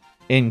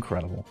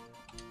 Incredible.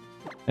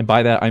 And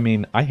by that, I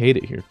mean, I hate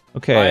it here.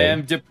 Okay. I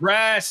am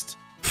depressed.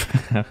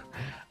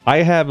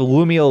 I have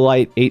Lumia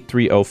Light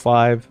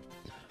 8305.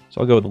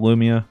 So I'll go with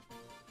Lumia.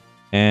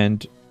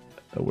 And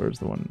where's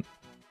the one?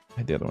 I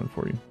had the other one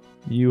for you.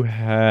 You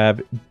have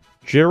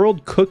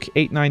Gerald Cook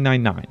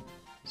 8999.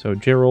 So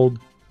Gerald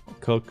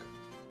Cook,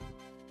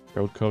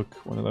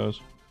 one of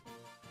those.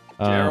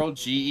 Gerald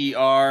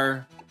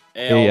GERALD.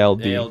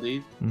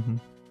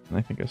 And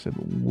I think I said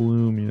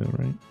Lumia,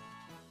 right?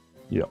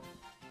 Yep.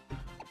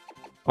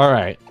 All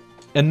right.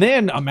 And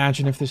then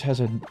imagine if this has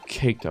a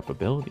caked up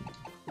ability.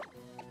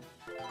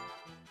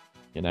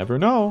 You never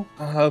know.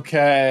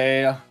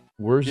 Okay.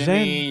 We're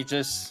zen.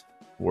 Just...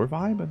 We're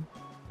vibing.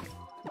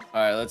 All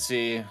right, let's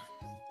see.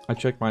 I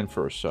checked mine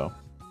first, so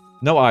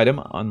no item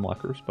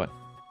unlockers, but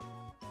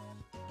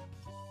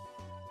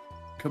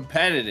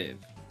competitive.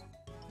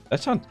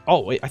 That sounds.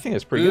 Oh wait, I think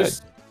that's pretty good.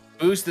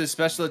 Boost the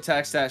special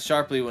attack stat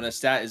sharply when a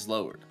stat is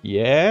lowered.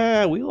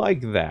 Yeah, we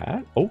like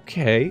that.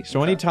 Okay,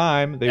 so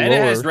anytime they and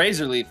lower, it has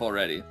Razor Leaf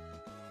already.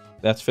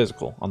 That's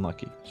physical,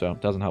 unlucky, so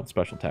it doesn't help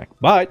special attack.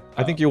 But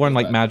I think you learn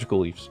like magical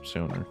leaves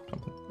soon or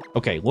something.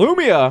 Okay,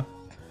 Lumia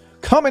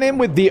coming in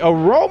with the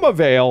Aroma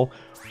Veil,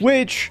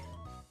 which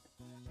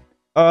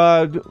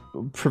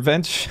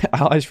prevents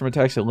allies from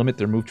attacks that limit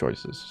their move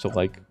choices. So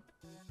like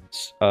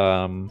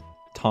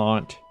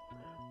taunt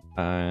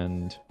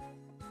and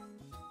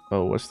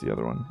what's the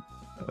other one?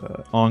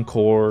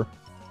 Encore.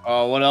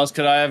 Oh, what else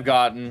could I have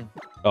gotten?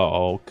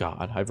 Oh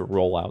god, I have a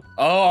rollout.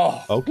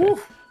 Oh, okay. Woo.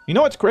 You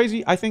know what's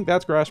crazy? I think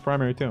that's grass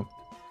primary too.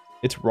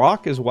 It's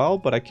rock as well,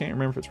 but I can't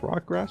remember if it's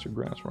rock grass or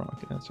grass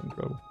rock, and that's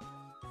incredible.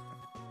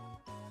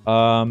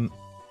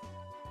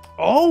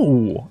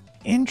 Oh,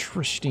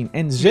 interesting.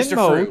 And Zen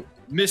mode.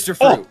 Mr.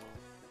 Fruit.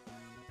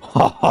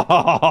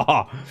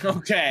 Oh.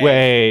 Okay.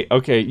 Wait,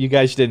 okay, you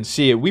guys didn't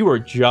see it. We were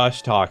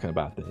just talking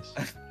about this.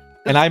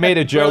 And I made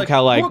a joke like,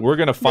 how, like, we're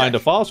going to find a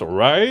fossil,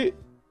 right?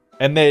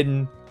 And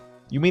then,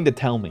 you mean to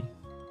tell me?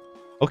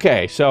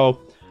 Okay, so,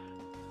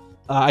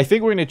 I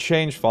think we're going to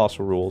change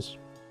fossil rules.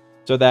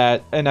 So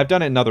that, and I've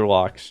done it in other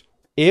locks.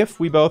 if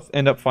we both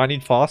end up finding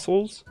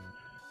fossils,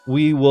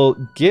 we will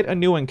get a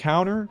new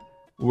encounter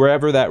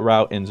wherever that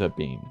route ends up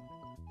being.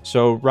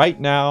 So right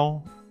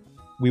now,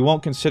 we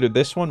won't consider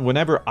this one.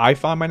 Whenever I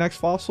find my next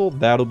fossil,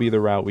 that'll be the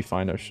route we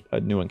find a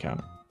new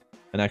encounter.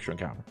 An extra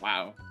encounter.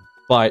 Wow.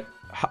 But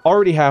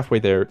already halfway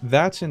there,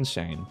 that's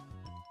insane.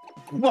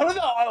 What are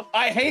the...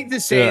 I hate to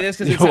say this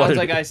because it sounds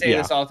like I say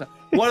this all the time.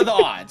 What are the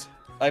odds?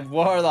 Like,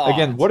 what are the odds?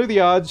 Again, what are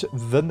the odds?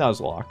 The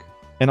Nuzlocke.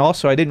 And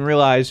also, I didn't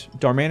realize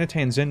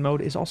Darmanitan's Zen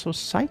mode is also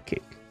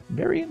psychic.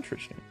 Very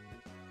interesting.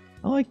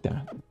 I like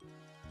that.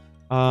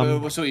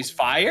 So he's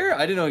fire?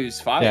 I didn't know he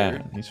was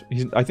fire.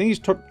 Yeah, I think he's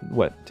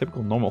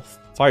typical normal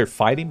fire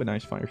fighting, but now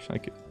he's fire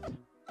psychic.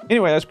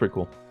 Anyway, that's pretty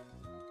cool.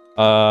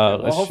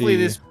 Well, hopefully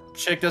this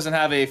chick doesn't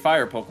have a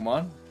fire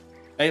Pokemon.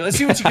 Hey, let's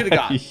see what you could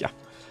have got.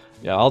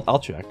 Yeah, I'll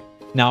check.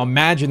 Now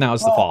imagine that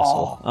was the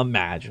fossil.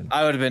 Imagine.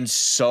 I would have been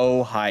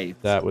so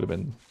hyped. That would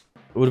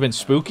have been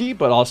spooky,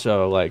 but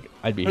also like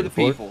I'd be for here the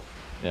for people.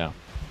 It. Yeah.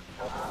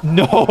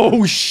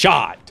 No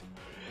shot.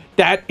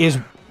 That is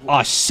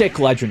a sick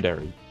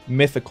legendary.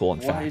 Mythical,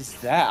 in fact. What is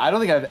that? I don't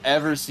think I've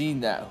ever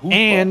seen that.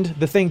 And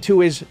the thing,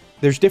 too, is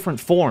there's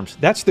different forms.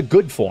 That's the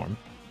good form.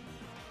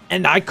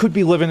 And I could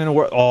be living in a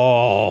world...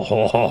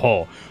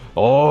 Oh,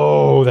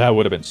 that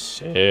would have been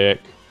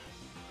sick.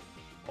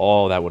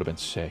 Oh, that would have been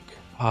sick.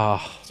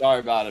 Sorry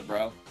about it,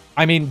 bro.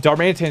 I mean,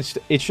 Darmanitan,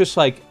 it's just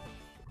like...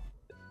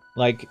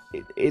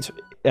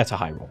 That's a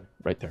high roll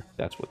right there.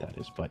 That's what that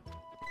is. But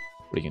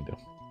what are you going to do?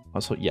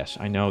 Also, yes,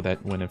 I know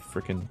that when a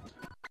freaking...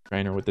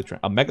 trainer with the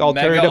a Mega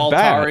Altari to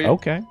bat.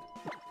 Okay.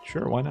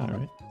 Sure, why not,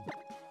 right?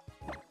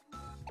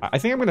 I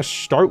think I'm going to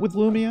start with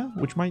Lumia,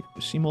 which might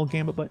seem a little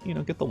gambit, but, you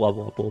know, get the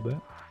level up a little bit.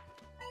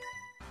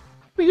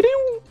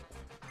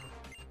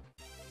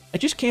 I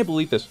just can't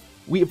believe this.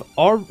 We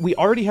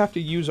already have to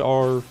use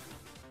our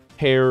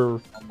hair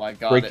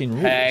breaking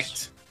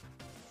rules.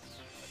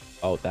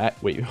 Oh,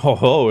 that... Wait.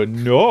 Oh,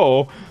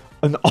 no.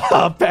 An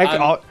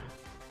peck...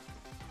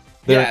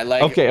 Yeah,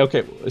 like...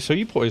 Okay. So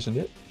you poisoned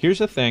it. Here's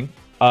the thing.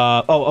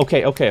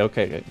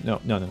 Okay.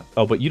 No.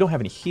 Oh, but you don't have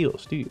any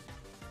heals, do you?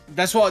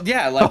 That's what,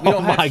 yeah, like, we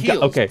don't have heals.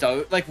 God. Okay.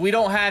 So, like, we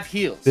don't have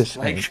heals. This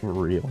is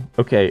real.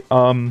 Okay,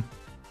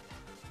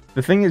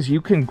 the thing is, you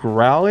can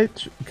growl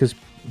it, because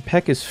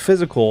peck is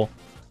physical,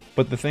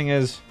 but the thing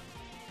is,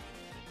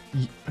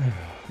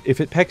 if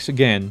it pecks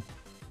again,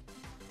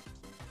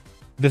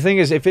 the thing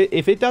is, if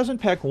it doesn't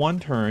peck one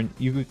turn,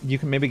 you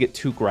can maybe get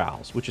 2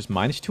 growls, which is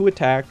 -2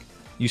 attack,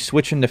 you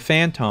switch into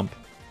Phantump,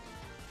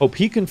 hope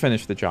he can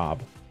finish the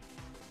job.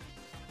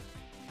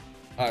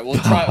 Alright, we'll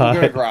try. We're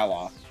gonna growl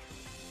off.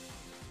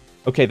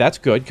 Okay, that's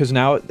good because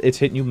now it's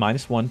hitting you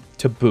 -1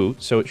 to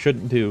boot, so it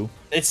shouldn't do.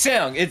 It's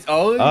sound. It's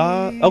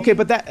okay,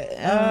 but that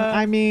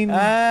I mean,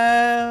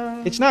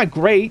 it's not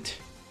great,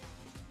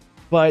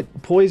 but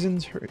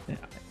poisons hurt.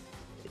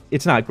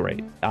 It's not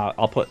great.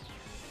 I'll put.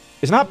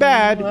 It's not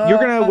bad. You're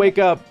gonna wake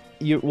up.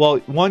 Well,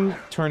 1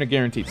 turn of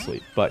guaranteed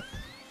sleep, but.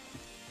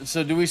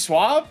 So do we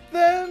swap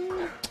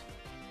then?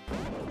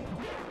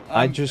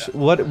 I just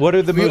what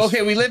are the most?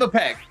 Okay, we live a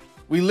peck.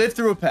 We live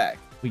through a pack.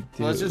 We do.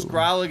 So let's just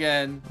growl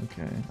again.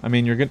 Okay. I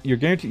mean, you're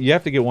guaranteed. You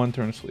have to get 1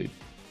 turn of sleep,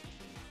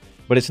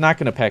 but it's not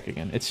gonna peck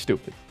again. It's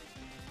stupid.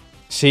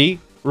 See,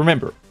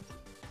 remember,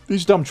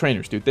 these dumb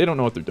trainers, dude. They don't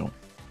know what they're doing.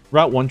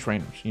 Route 1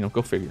 trainers. You know,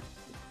 go figure.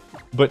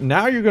 But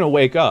now you're gonna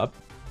wake up,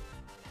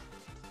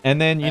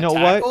 and then you know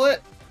what?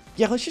 It?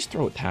 Yeah, let's just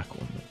throw a tackle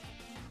in there.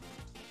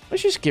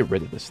 Let's just get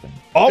rid of this thing.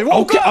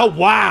 Oh, okay. Oh,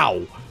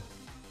 wow.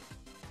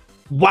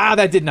 Wow,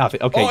 that did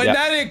nothing. Okay, and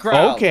that didn't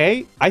growl.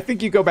 Okay, I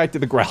think you go back to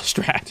the growl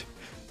strat.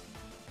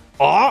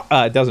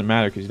 It doesn't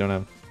matter because you don't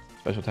have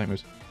special attack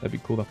moves. That'd be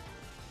cool though.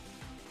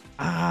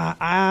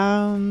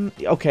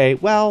 Okay,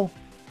 well.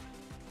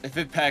 If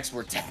it pecks,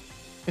 we're dead.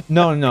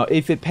 No.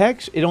 If it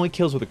pecks, it only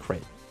kills with a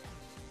crit.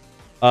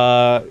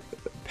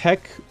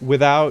 Peck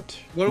without.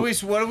 What do we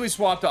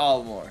swap to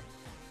Olimar?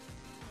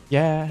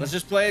 Yeah. Let's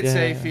just play it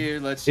safe here.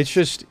 Let's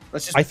just.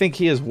 I think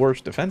he has worse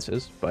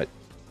defenses, but.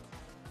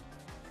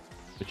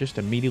 Just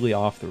immediately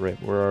off the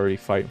rip, we're already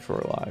fighting for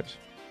our lives.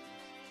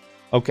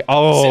 Okay.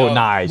 Oh, so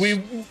nice.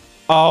 Wait.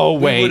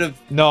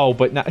 No,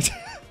 but not.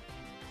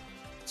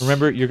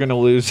 Remember, you're gonna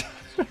lose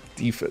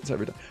defense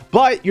every time.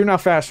 But you're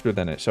not faster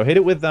than it, so hit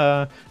it with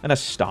an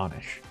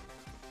Astonish.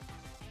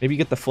 Maybe you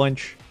get the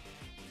flinch.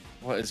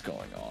 What is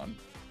going on?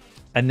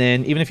 And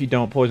then, even if you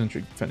don't, Poison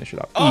should finish it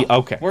up.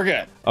 Okay. We're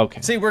good.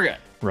 Okay. See, we're good.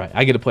 Right.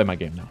 I get to play my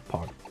game now.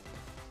 Pog.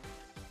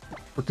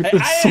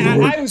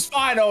 I was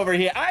fine over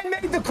here. I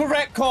made the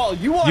correct call.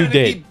 You wanted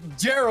to keep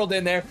Gerald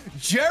in there.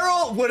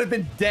 Gerald would have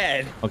been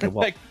dead. Okay,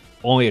 well,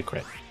 only a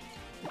crit.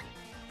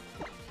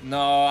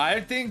 No, I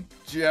think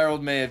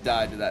Gerald may have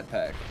died to that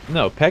Peck.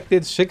 No, Peck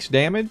did 6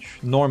 damage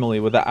normally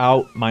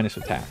without minus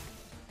attack.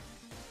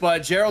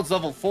 But Gerald's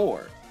level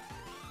 4.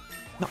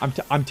 No,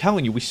 I'm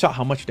telling you, we saw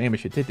how much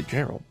damage it did to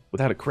Gerald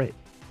without a crit.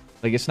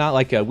 Like, it's not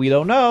like we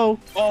don't know.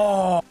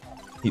 Oh.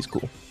 He's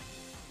cool.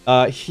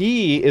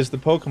 He is the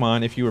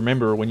Pokemon, if you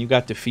remember, when you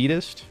got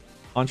Defeatist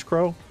on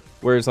Crow,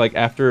 whereas, like,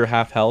 after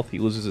half health, he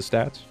loses his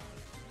stats.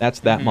 That's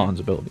that Mon's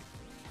ability.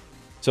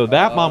 So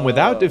that Mom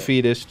without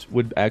Defeatist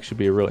would actually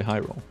be a really high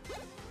roll.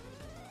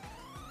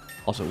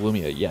 Also,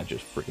 Lumia, yeah,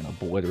 just freaking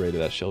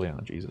obliterated that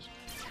Shillion, Jesus.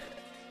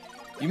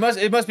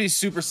 It must be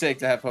super sick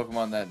to have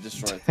Pokemon that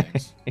destroy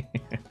things. You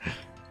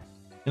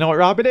know what,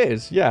 Rob? It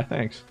is. Yeah,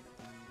 thanks.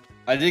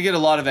 I did get a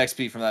lot of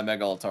XP from that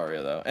Mega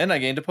Altaria, though. And I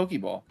gained a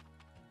Pokeball.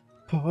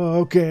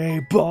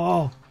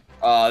 Pokeball!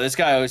 This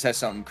guy always has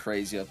something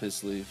crazy up his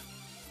sleeve.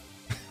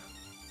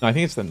 No, I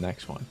think it's the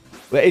next one.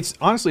 But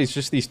honestly, it's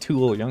just these two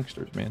little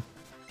youngsters, man.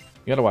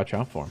 You gotta watch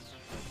out for them.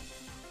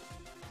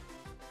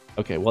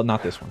 Okay, well,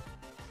 not this one.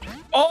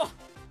 Oh!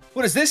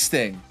 What is this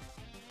thing?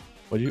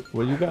 What you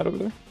got over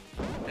there?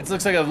 It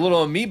looks like a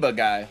little amoeba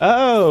guy.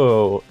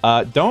 Oh,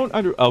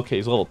 okay,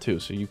 he's level 2,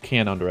 so you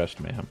can't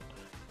underestimate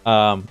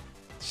him.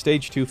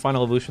 Stage 2,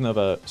 final evolution of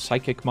a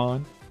Psychic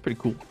Mon. Pretty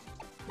cool.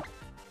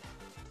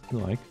 You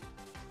like?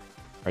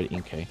 Alright,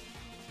 Inkay.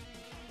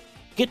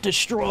 Get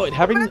destroyed!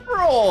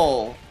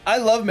 Meryl! I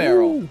love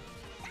Meryl. Ooh.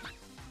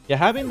 Yeah,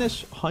 having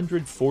this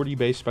 140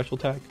 base special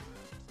attack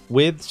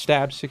with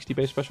stab 60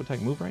 base special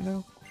attack move right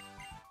now,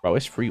 bro,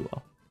 it's free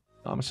will.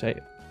 I'm gonna say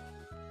it.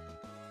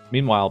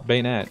 Meanwhile,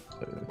 Bayonet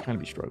kind of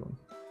be struggling.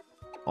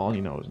 All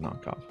you know is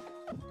knockoff.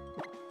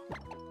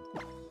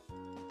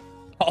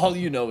 All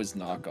you know is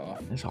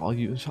knockoff. That's all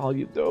you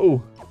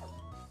do.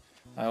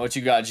 What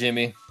you got,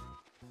 Jimmy?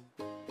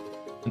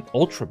 An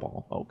Ultra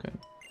Ball. Okay.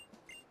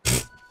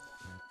 All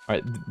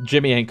right,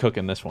 Jimmy ain't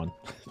cooking this one.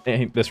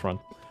 Ain't this run.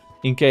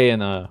 Inkay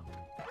and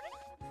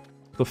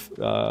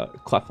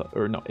Cleffa,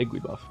 or no,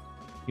 Igglybuff.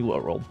 He low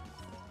rolled.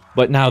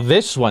 But now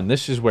this one,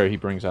 this is where he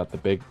brings out the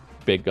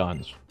big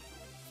guns.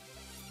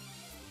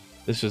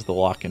 This is the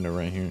lock into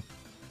right here.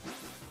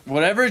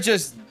 Whatever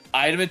just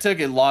item it took,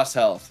 it lost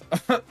health.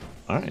 All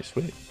right,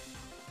 sweet.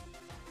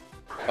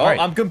 Oh, right.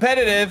 I'm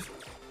competitive.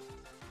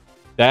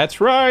 That's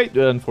right.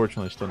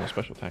 Unfortunately, still no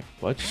special attack,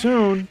 but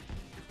soon.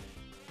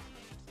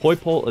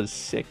 Poipole is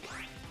sick.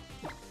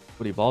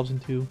 What he evolves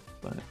into,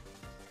 but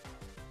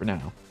for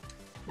now,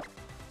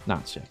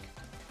 not sick.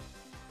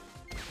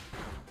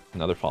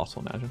 Another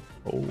fossil, imagine.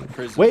 Oh,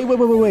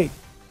 wait.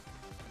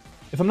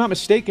 If I'm not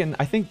mistaken,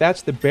 I think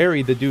that's the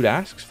berry the dude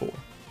asks for.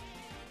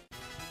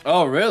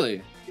 Oh,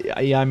 really?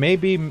 Yeah, I may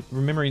be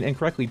remembering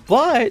incorrectly,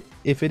 but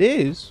if it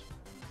is,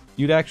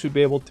 you'd actually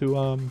be able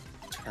to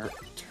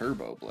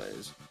Turbo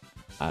Blaze.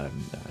 I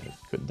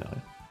couldn't tell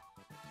you.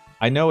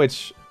 I know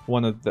it's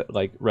one of the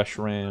like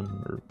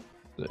Reshiram or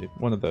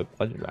one of the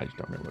legendary. I just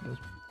don't remember what it is.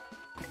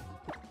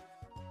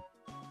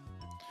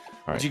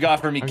 All what you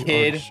got for me,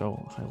 kid?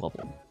 So high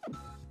level.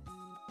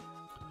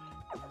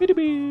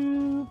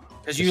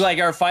 Because you like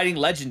are fighting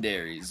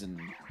legendaries and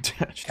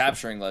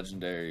capturing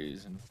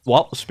legendaries. And...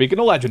 Well, speaking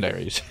of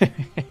legendaries,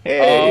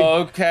 hey,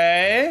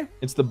 okay,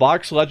 it's the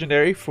box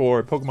legendary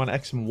for Pokemon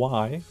X and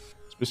Y,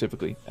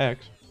 specifically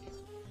X.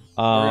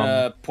 We're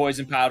gonna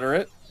poison powder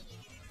it.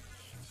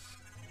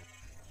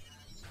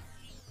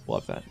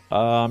 Love that.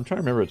 I'm trying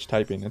to remember its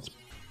typing. It's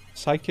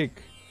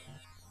Psychic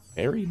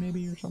Berry,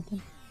 maybe, or something.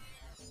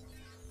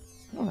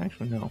 I don't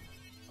actually know.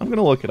 I'm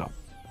gonna look it up.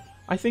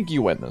 I think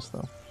you win this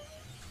though.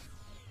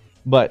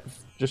 But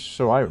just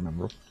so I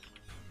remember,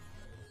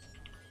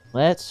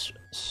 let's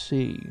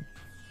see.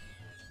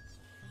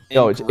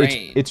 Oh,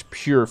 it's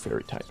pure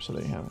fairy type, so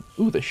there you have it.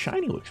 Ooh, the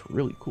shiny looks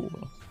really cool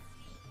though.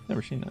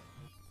 Never seen that.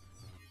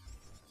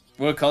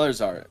 What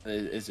colors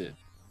is it?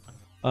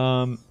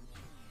 Oh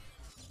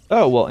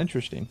well,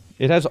 interesting.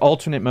 It has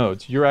alternate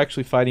modes. You're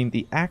actually fighting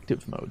the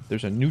active mode.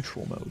 There's a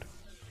neutral mode.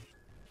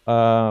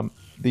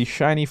 The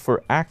shiny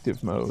for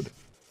active mode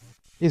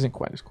isn't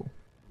quite as cool.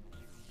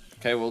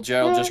 Okay, well,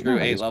 Gerald just grew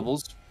 8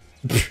 levels.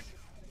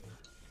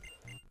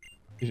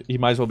 He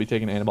might as well be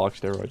taking anabolic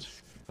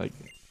steroids. Like,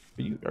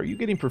 are you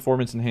getting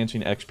performance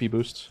enhancing XP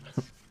boosts?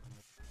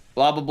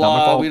 Blah blah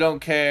blah. We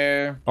don't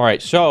care. All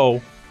right, so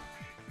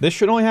this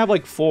should only have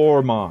like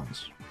 4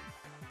 mons,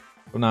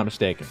 if I'm not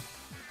mistaken.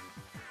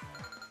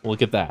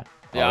 Look at that.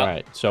 Yeah. All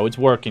right, so it's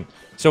working.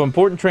 So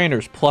important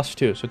trainers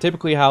 +2. So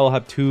typically, I'll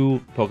have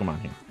 2 Pokemon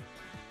here.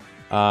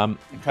 Okay.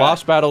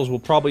 Boss battles will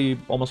probably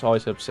almost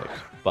always have 6,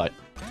 but.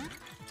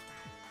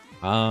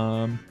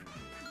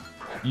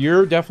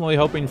 You're definitely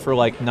hoping for,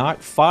 like,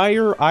 not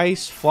fire,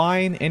 ice,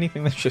 flying,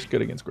 anything that's just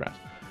good against grass.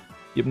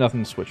 You have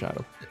nothing to switch out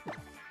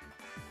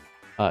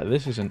of.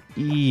 This is an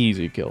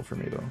easy kill for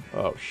me, though.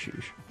 Oh,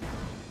 sheesh.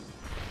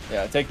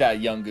 Yeah, take that,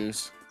 young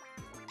goose.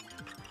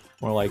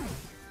 More like...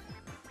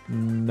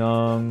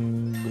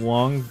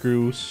 long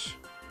goose.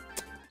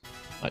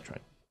 I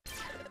tried.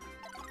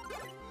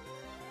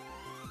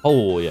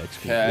 Holy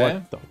XP. Okay.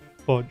 What the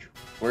fudge?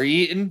 We're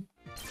eating.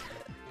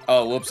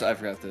 Oh, whoops, I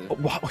forgot to... Oh,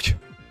 wow. Why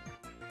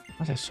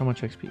is that so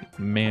much XP?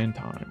 Man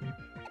time.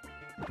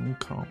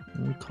 Okay.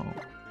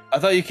 I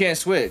thought you can't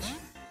switch.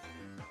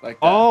 Like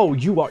that. Oh,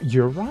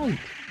 you're right.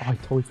 Oh, I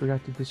totally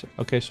forgot to do this.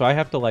 Okay, so I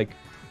have to, like,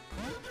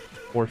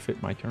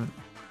 forfeit my turn.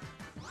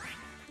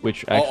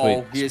 Which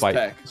actually,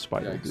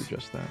 Spite will do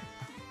just that.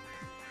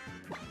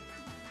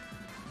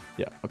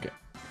 Yeah, okay.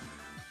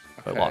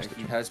 I lost it.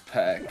 He has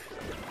Peck.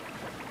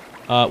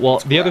 Well,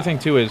 the other thing,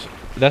 too, is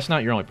that's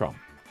not your only problem.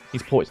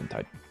 He's poison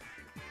type,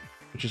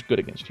 which is good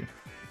against you.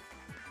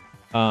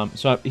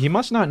 So he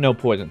must not know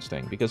Poison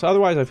Sting, because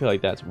otherwise I feel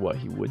like that's what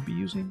he would be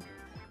using.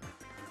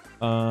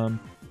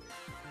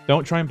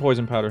 Don't try and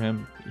Poison Powder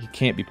him. He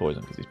can't be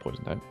poisoned because he's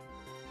poison type.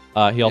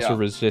 He also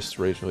resists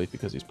Razor Leaf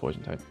because he's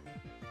poison type.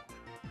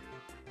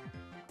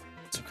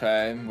 It's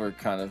okay. We're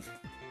kind of...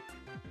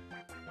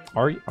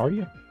 Are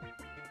you?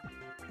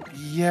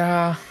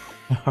 Yeah.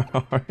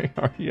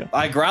 Are you?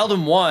 I growled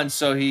him once,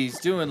 so he's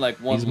doing like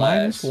one he's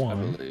less, -1. I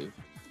believe.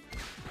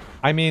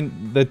 I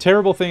mean, the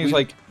terrible thing is,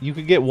 like, you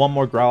could get one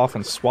more growl off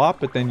and swap,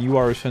 but then you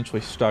are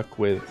essentially stuck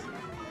with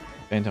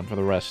Phantom for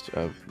the rest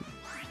of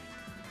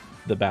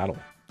the battle.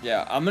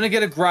 Yeah, I'm gonna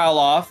get a growl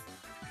off.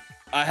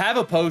 I have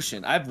a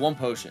potion. I have one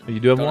potion.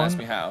 You do have Don't one? ask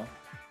me how.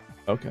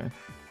 Okay.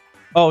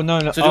 Oh, no.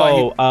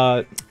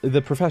 So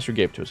the professor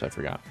gave to us. I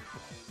forgot.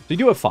 So you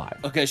do have 5.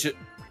 Okay,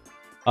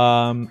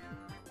 Oh,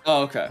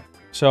 okay.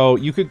 So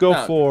you could go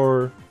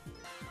for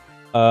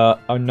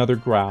another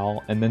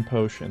growl and then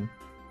potion.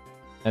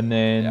 And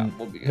then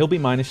he'll be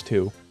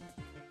 -2.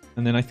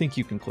 And then I think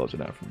you can close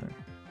it out from there.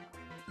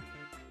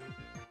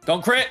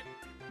 Don't crit!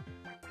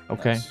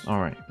 Okay, nice.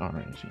 Alright.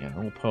 So yeah, a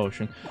little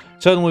potion.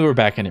 Suddenly we're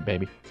back in it,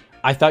 baby.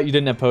 I thought you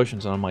didn't have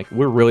potions, and I'm like,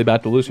 we're really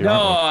about to lose here,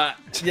 aren't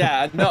we?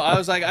 I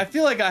was like, I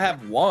feel like I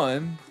have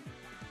one.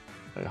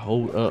 Like,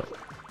 hold up.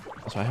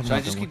 So I have Should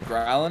I just keep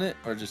growling it,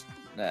 or just...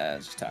 Nah,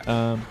 just tack.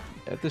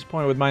 At this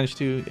point with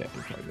 -2, yeah,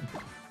 you're probably good.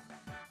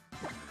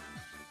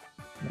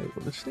 Hey,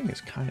 well, this thing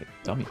is kind of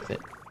dummy fit.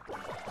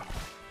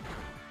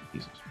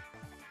 Jesus.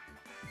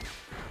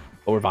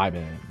 Oh, we're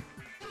vibing.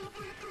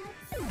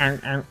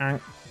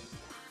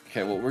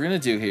 Okay, what we're gonna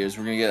do here is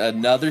we're gonna get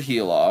another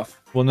heal off.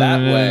 Well,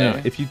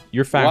 no. If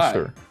you're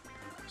faster,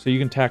 so you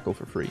can tackle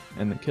for free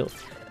and then kill it.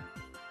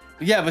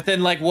 Yeah, but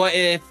then like, what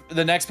if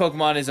the next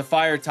Pokemon is a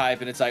fire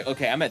type and it's like,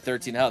 okay, I'm at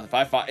 13 health.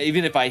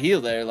 Even if I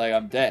heal there, like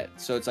I'm dead.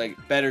 So it's like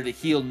better to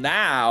heal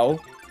now,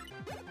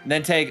 and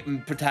then take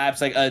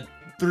perhaps like a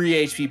 3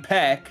 HP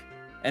peck,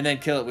 and then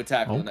kill it with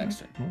tackle the next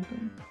turn.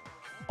 Okay.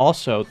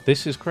 Also,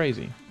 this is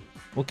crazy.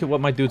 Look at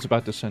what my dude's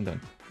about to send in.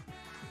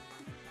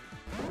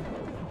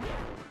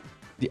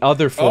 The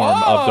other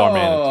form of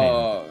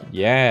Darmanitan.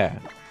 Yeah.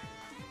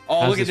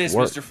 Oh, look at this,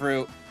 Mr.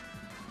 Fruit.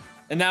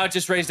 And now it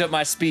just raised up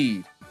my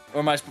speed.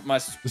 Or my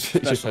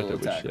special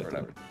attack or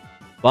whatever.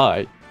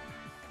 But,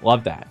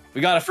 love that.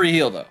 We got a free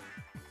heal, though.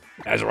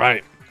 That's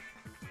right.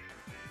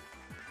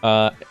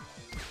 And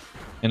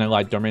I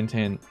lied.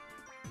 Darmanitan,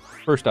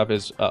 first up,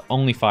 is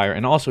only fire.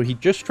 And also, he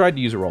just tried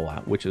to use a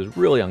rollout, which is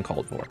really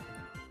uncalled for.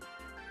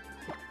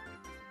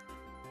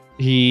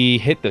 He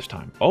hit this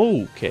time.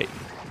 Okay.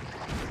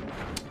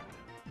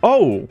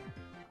 Oh!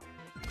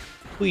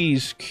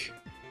 Please.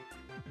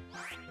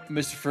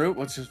 Mr. Fruit,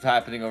 what's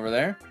happening over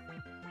there?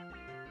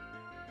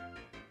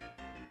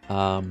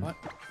 What?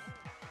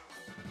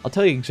 I'll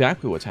tell you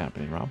exactly what's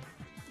happening, Rob.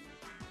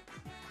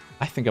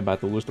 I think I'm about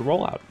to lose the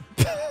rollout.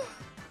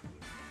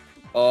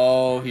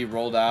 Oh, he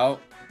rolled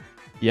out?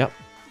 Yep.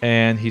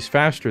 And he's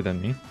faster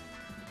than me.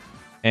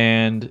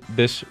 And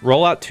this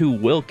rollout 2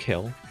 will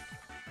kill.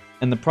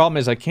 And the problem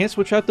is I can't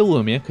switch out to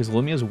Lumia because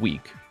Lumia is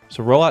weak.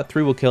 So rollout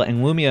 3 will kill,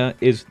 and Lumia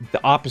is the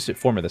opposite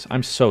form of this.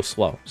 I'm so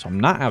slow, so I'm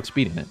not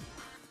outspeeding it.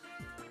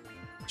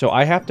 So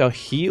I have to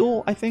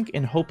heal, I think,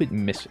 and hope it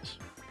misses.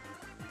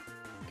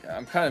 Yeah,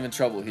 I'm kind of in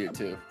trouble here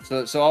too.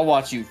 So I'll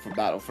watch you for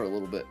battle for a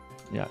little bit.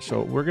 Yeah,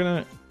 so we're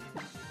gonna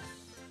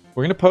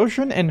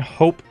potion and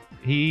hope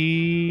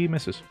he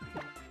misses.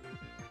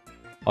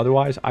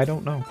 Otherwise, I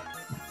don't know.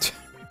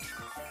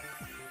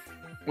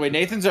 Wait,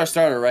 Nathan's our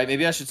starter, right?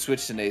 Maybe I should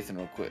switch to Nathan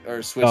real quick,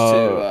 or switch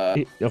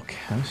to.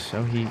 Okay,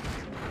 so he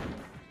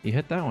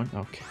hit that one.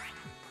 Okay.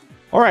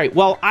 All right.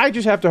 Well, I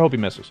just have to hope he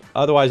misses.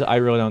 Otherwise, I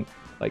really don't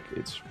like.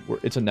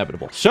 It's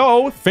inevitable.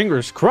 So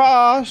fingers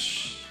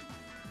crossed.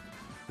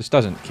 This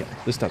doesn't kill.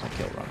 This doesn't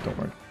kill, Rob. Don't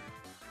worry.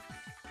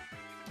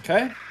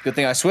 Okay. Good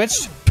thing I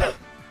switched.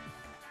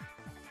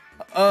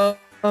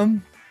 Okay,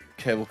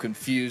 we'll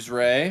confuse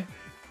Ray.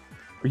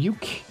 Are you?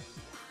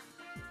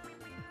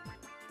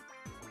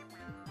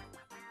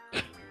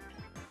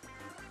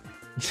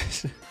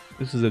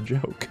 This is a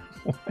joke.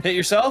 Hit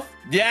yourself?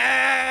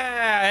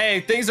 Yeah!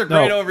 Hey, things are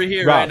great over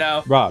here right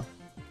now. Rob,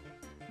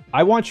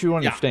 I want you to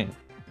understand.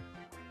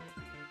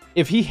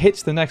 If he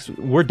hits the next,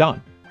 we're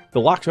done. The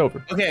lock's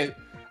over. Okay.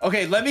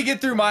 Let me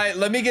get through my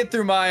like.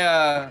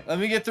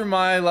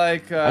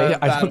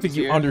 I don't think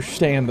you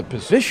understand the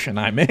position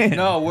I'm in.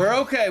 No, we're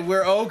okay.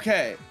 We're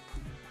okay.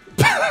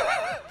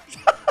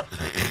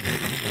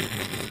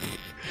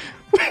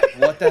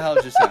 What the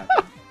hell just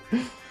happened?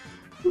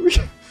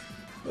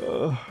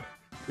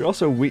 You're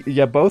also weak.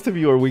 Yeah, both of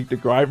you are weak to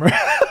Grimer.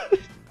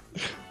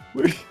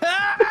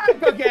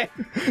 Okay.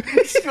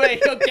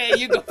 Wait, okay,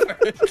 you go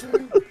first.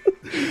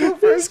 Go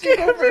first.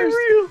 Go first.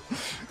 Real.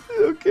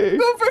 Okay.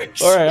 Go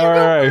first. All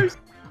right.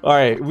 All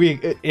right.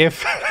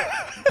 If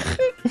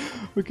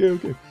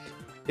okay.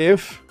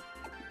 If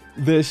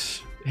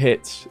this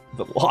hits,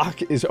 the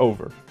lock is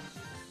over.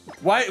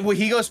 Why? Well,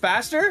 he goes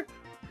faster?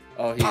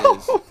 Oh, he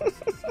is. The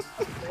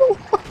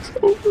lock's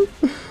over.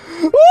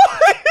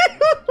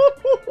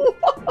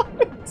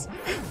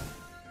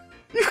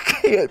 You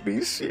can't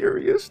be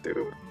serious,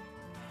 dude.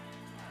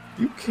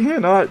 You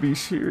cannot be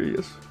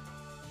serious.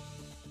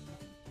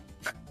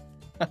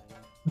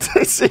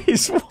 This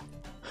is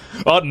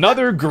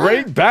another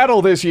great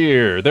battle this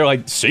year. They're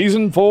like,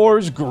 Season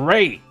 4's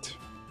great.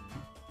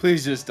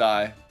 Please just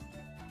die.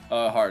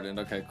 Hardened.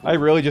 Okay, cool. I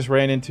really just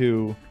ran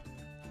into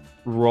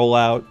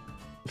rollout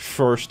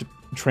first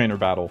trainer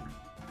battle.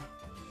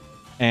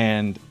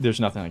 And there's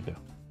nothing I can do.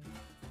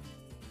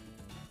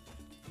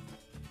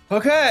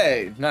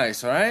 Okay,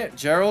 nice, alright.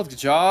 Gerald, good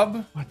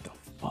job. What the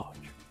fuck?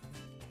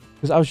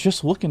 Because I was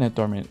just looking at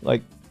Darman,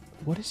 like,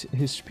 what is it?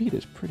 His speed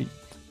is pretty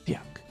thick.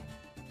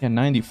 Yeah,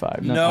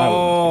 95.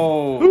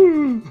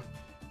 No.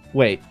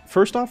 Wait,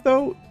 first off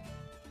though,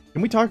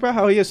 can we talk about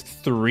how he has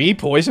 3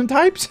 poison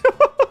types?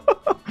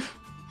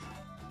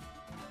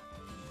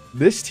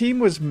 This team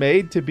was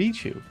made to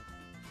beat you.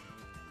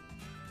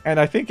 And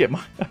I think it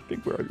might. I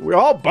think we're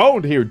all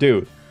boned here,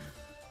 dude.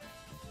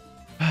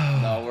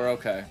 No, we're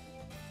okay.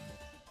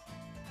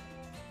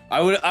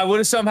 I would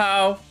have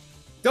somehow.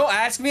 Don't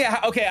ask me.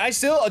 Okay, I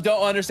still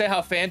don't understand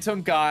how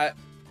Phantom got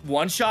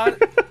one shot.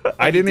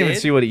 I didn't even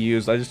see what he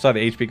used. I just saw the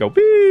HP go.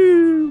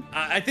 Boo!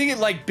 I think it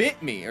like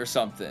bit me or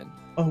something.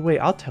 Oh wait,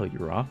 I'll tell you,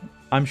 Rob.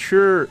 I'm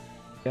sure.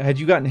 Had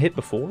you gotten hit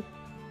before?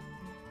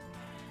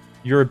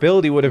 Your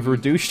ability would have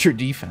reduced your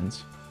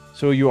defense.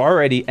 So you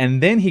already,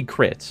 and then he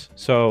crits.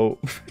 So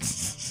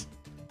this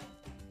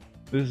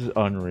is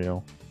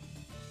unreal.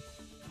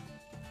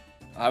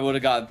 I would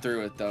have gotten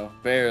through it though,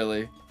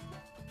 barely.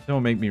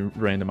 Don't make me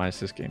randomize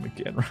this game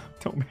again.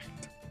 Don't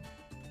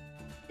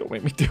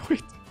make me do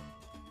it.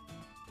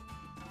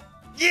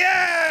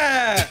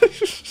 Yeah.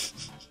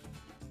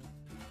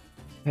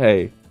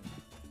 Hey.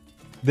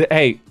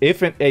 Hey,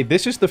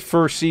 this is the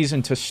first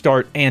season to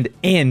start and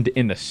end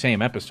in the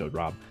same episode,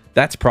 Rob.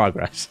 That's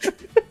progress.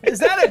 Is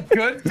that a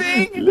good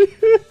thing?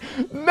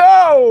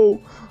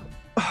 No!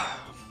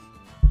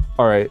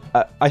 Alright,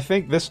 I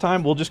think this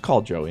time we'll just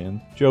call Joey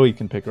in. Joey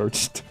can pick our...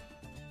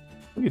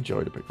 We'll get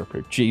Joey to pick our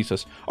pick.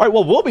 Jesus. Alright,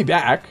 well, we'll be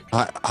back.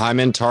 I'm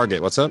in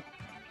Target. What's up?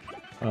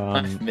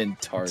 I'm in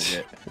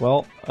Target.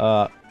 Well,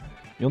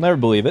 you'll never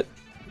believe it.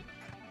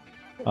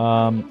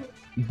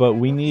 But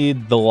we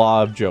need the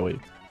law of Joey.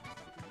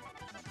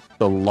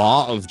 The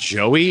law of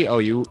Joey?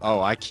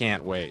 Oh, I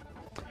can't wait.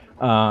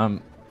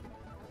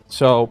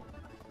 So,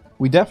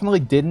 we definitely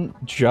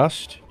didn't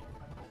just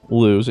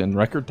lose in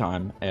record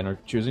time and are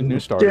choosing new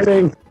starters.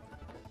 Kidding.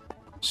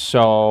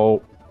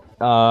 So,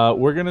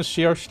 we're going to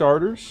see our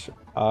starters,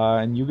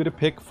 and you get to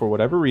pick for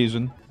whatever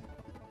reason,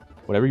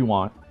 whatever you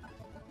want.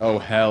 Oh,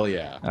 hell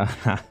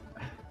yeah.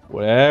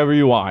 Whatever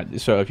you want.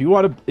 So, if you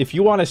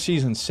want a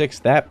season 6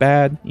 that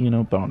bad,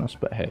 bonus,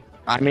 but hey.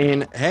 I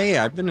mean, hey,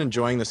 I've been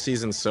enjoying the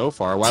season so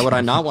far. Why would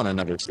I not want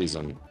another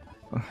season?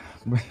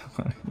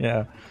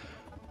 Yeah.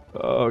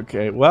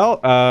 Okay,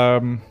 well,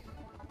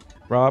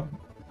 Rob.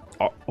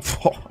 Oh,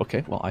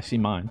 okay, well, I see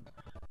mine.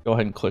 Go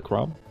ahead and click,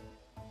 Rob.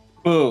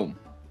 Boom.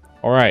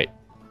 All right.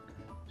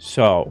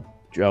 So,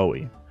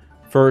 Joey.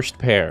 First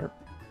pair.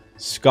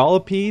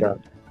 Scolipede, yeah.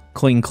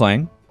 Kling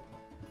Klang.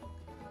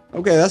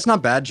 Okay, that's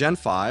not bad. Gen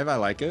 5, I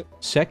like it.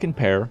 Second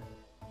pair.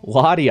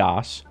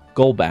 Latias,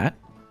 Golbat.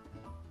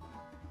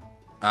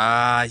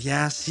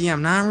 Yeah, see,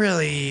 I'm not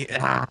really...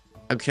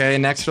 Okay,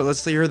 next,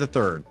 let's hear the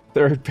third.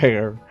 Third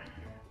pair.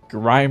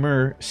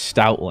 Grimer,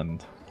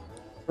 Stoutland.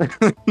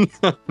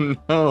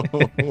 No.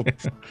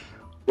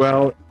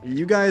 Well,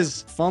 you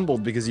guys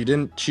fumbled because you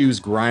didn't choose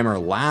Grimer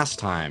last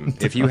time.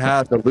 If you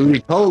had the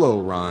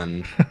Ludicolo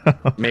run,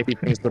 maybe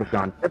things would have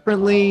gone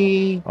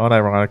differently.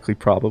 Unironically,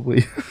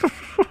 probably.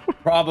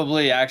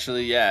 Probably,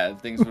 actually, yeah.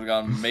 Things would have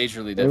gone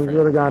majorly different. Things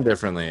would have gone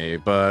differently,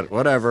 but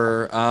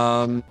whatever.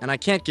 And I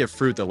can't give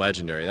Fruit the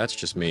Legendary. That's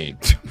just me.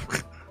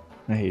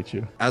 I hate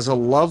you. As a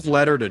love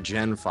letter to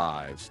Gen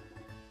 5.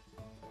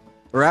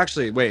 Or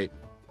actually, wait.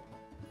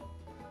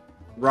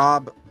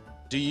 Rob,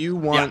 do you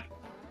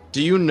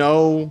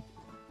know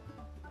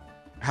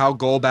how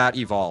Golbat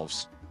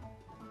evolves?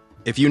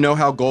 If you know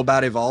how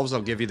Golbat evolves,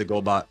 I'll give you the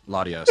Golbat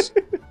Latias.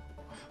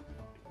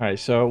 All right,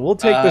 so we'll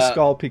take the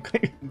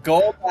Scolipede.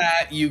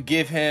 Golbat, you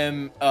give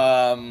him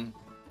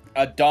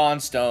a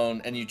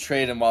Dawnstone, and you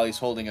trade him while he's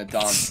holding a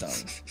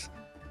Dawnstone.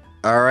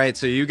 All right,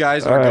 so you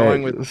guys are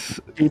going with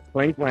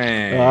Twink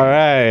Wang. All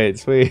right,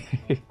 sweet.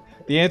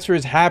 The answer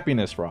is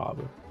happiness,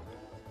 Rob.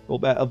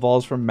 Golbat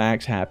evolves from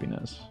max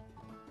happiness.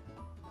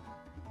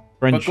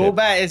 Friendship. But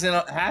Golbat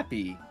isn't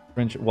happy.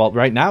 Friendship. Well,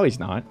 right now he's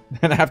not.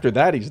 And after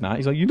that, he's not.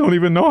 He's like, you don't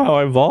even know how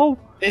I evolve.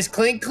 Is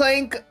Clink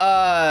Clank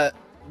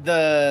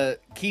the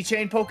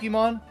keychain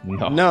Pokemon?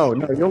 No,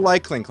 you'll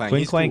like Clink Clank.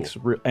 Clink Clank's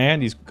cool.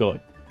 And he's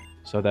good.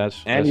 So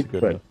that's he's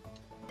good.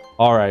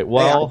 All right,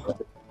 well.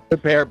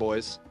 Good pair,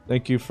 boys.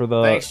 Thank you for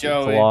the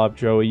Joey. Glob,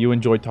 Joey. You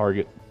enjoyed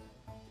Target.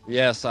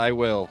 Yes, I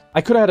will.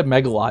 I could have had a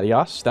Mega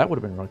Latias. That would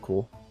have been really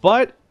cool.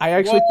 But I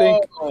actually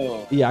think...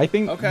 Yeah, I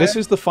think this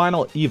is the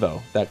final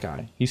Evo, that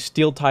guy. He's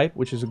Steel type,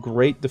 which is a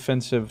great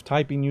defensive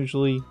typing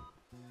usually.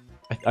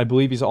 I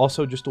believe he's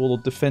also just a little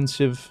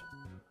defensive.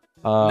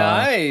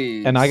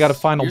 Nice. And I got a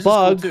final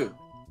bug.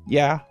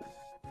 Yeah.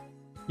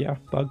 Yeah,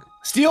 bug.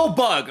 Steel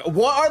bug.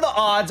 What are the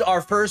odds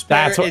our first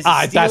pair That's what, is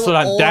steel that's what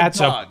I'm. old That's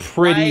bug, a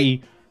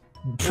pretty.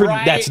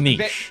 Right? That's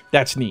niche.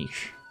 That's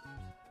niche.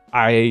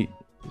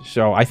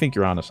 So I think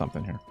you're onto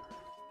something here.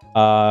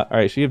 All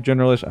right. So you have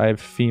generalist. I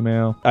have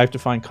female. I have to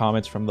find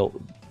comments from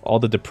all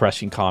the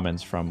depressing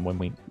comments from when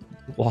we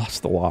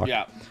lost the walk.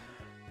 Yeah.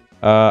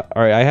 All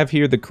right. I have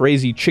here the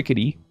crazy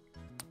chickadee.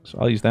 So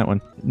I'll use that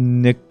one.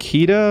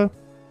 Nikita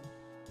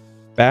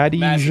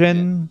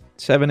Badijan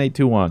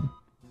 7821.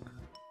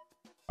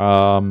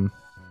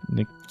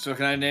 So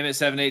can I name it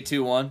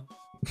 7821?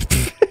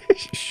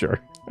 Sure.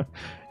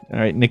 All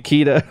right,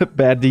 Nikita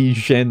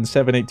Badijan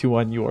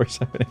 7821. You are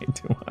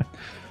 7821.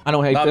 I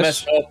don't hate Not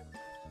this. messed up.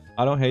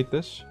 I don't hate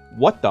this.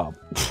 What the?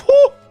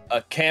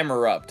 A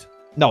Camerupt.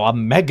 No, a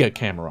mega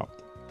camera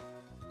up.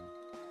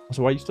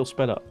 So why are you still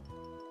sped up?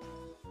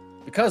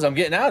 Because I'm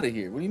getting out of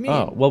here. What do you mean?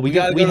 Oh, well, we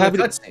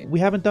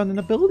haven't done an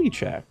ability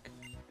check.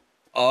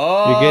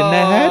 Oh. You're getting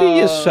ahead of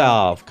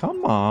yourself.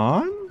 Come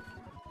on.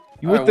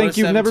 You would think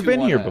you've never been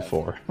here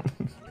before.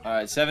 All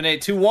right,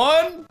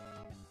 7821.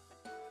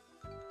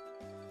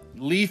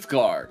 Leaf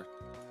Guard.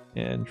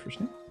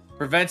 Interesting.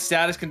 Prevent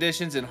status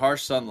conditions in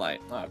harsh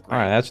sunlight. Oh, great. All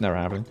right, that's never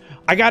happening.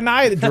 I got an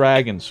Eye of the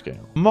Dragon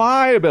scale.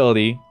 My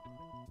ability,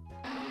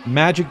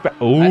 Magic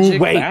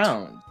wait.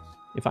 Bound.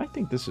 If I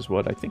think this is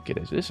what I think it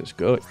is, this is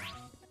good.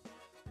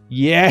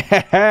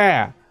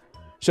 Yeah.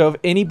 So if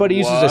anybody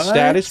uses a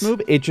status move,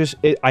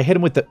 I hit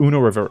him with the Uno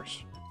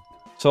reverse.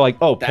 So like,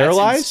 oh, That's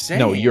paralyzed? insane.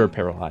 No, you're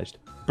paralyzed.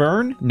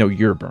 Burn? No,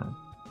 you're burned.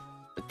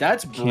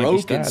 That's Can't be broken.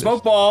 status.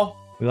 Smoke ball.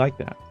 We like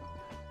that.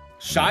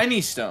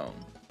 Shiny stone.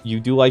 You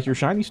do like your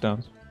shiny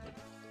stones.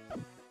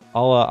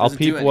 I'll Doesn't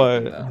do peep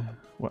anything, though.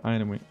 what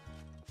item we.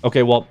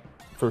 Okay, well,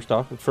 first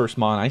off, the first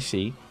mon I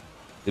see,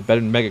 is it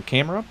better than Mega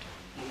Camerupt?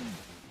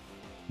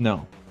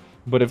 No,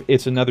 but if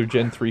it's another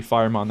Gen 3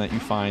 Firemon that you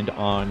find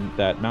on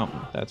that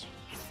mountain, that's.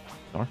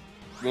 A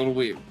little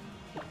weird.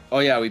 Oh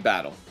yeah, we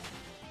battle.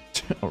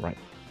 All right.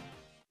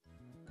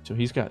 So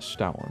he's got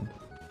Stoutland.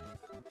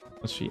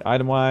 Let's see.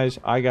 Item-wise,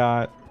 I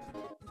got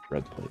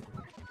Red Plate.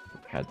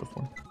 Had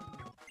before.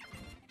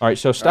 All right,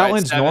 so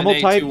Stoutland's normal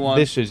type.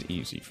 This is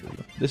easy for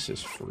you. This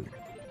is free.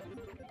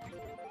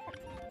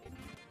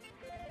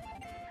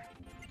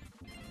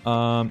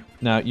 Now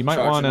you might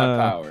want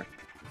to.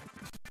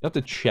 You have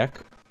to check.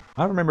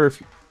 I don't remember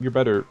if you're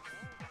better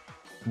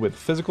with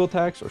physical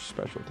attacks or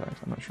special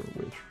attacks. I'm not sure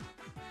which.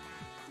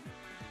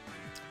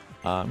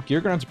 Gear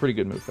Ground's a pretty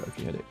good move though if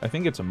you hit it. I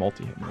think it's a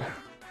multi-hit move.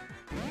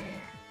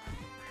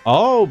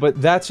 Oh,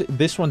 but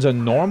this one's a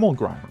normal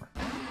Grimer.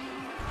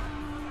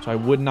 So I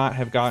would not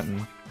have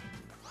gotten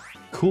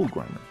cool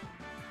Grimer.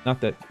 Not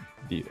that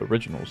the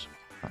original's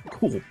not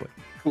cool, but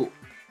cool.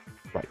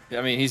 Right.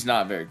 I mean, he's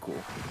not very cool.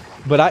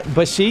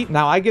 But see,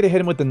 now I get to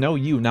hit him with the no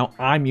you. Now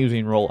I'm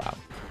using rollout.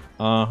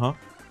 Uh-huh.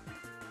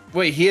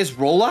 Wait, he has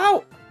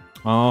rollout?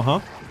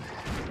 Uh-huh.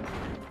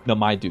 No,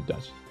 my dude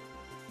does.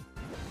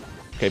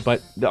 Okay,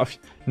 but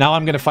now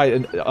I'm gonna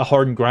fight a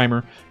hardened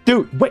Grimer.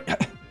 Dude, wait.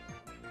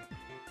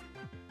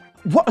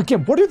 What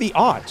again? What are the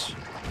odds?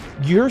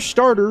 Your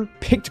starter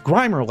picked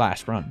Grimer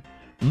last run.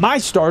 My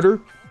starter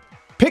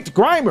picked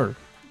Grimer.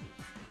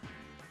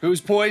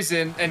 Who's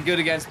poison and good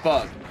against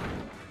bug?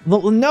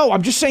 Well, no,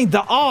 I'm just saying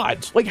the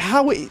odds. Like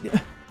how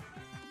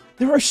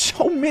there are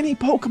so many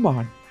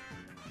Pokemon,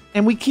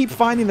 and we keep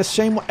finding the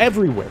same one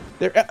everywhere.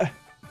 They're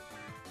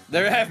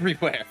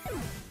everywhere.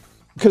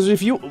 Because if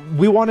do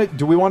we want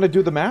to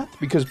do the math?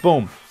 Because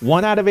boom,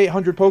 1 out of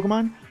 800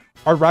 Pokemon,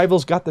 our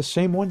rivals got the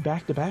same one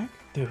back to back,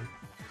 dude.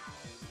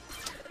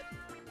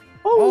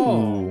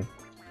 Oh,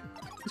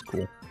 that's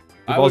cool.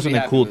 We've also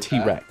been a cool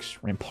T-Rex,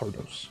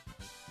 Rampardos.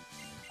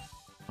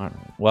 All right,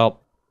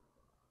 well,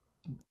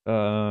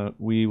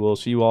 we will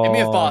see you all. Give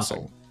me a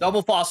fossil.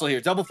 Double fossil here.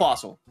 Double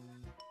fossil.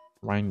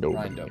 Rindo.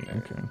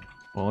 Okay.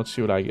 Well, let's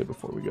see what I get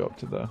before we go up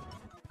to the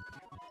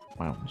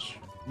mountains.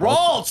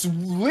 Ralts,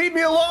 leave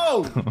me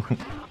alone!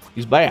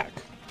 He's back.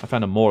 I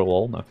found a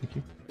Morlul. No, thank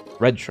you.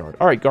 Red shard.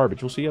 All right,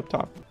 garbage. We'll see you up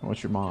top.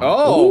 What's your mom?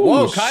 Oh,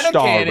 whoa, kind of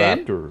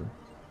cannon. Raptor.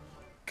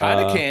 Kind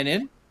of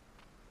cannon.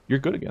 You're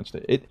good against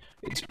it.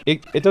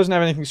 It doesn't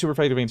have anything super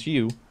effective against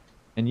you,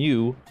 and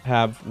you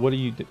have. What do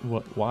you?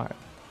 Why? What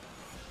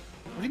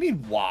do you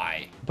mean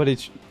why? But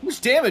it's. How much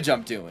damage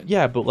I'm doing?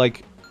 Yeah, but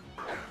like,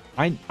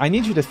 I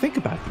need you to think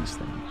about these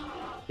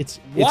things.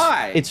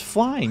 Why? It's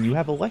flying. You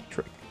have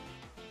electric.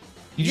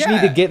 You just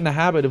need to get in the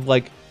habit of,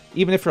 like,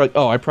 even if you're like,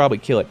 oh, I probably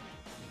kill it.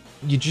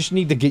 You just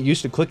need to get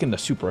used to clicking the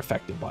super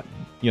effective button,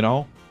 you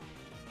know?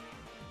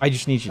 I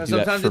just need you to do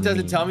that. Sometimes it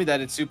doesn't tell me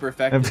that it's super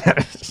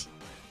effective.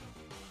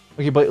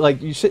 Okay, but,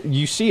 like, you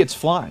see it's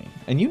flying,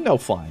 and you know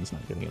flying's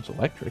not good against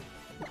electric.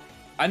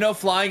 I know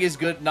flying is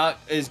good, not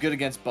as good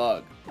against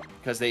bug,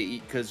 because they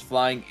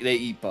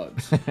eat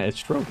bugs. It's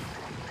true.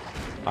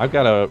 I've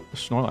got a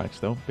Snorlax,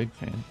 though. Big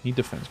fan. He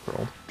defense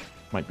curled.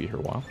 Might be here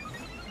a while.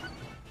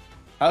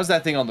 How's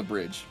that thing on the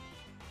bridge?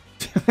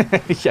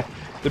 Yeah,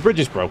 the bridge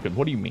is broken.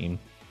 What do you mean?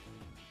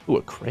 Ooh,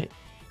 a crit.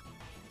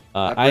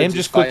 I am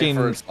just clicking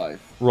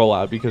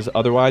rollout because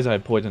otherwise I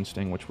have Poison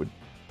Sting, which would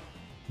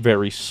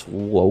very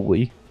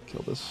slowly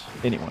kill this.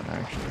 Anyone,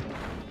 actually.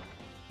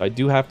 I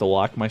do have to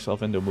lock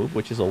myself into a move,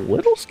 which is a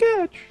little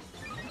sketch.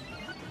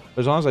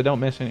 But as long as I don't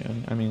miss any,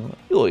 I mean,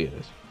 look at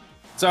this.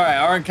 It's all right.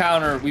 Our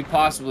encounter, we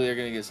possibly are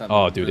gonna get something.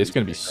 Oh, dude, it's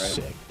gonna be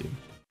sick, dude.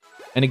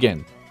 And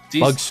again,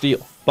 bug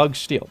steal, bug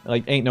steal.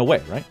 Like, ain't no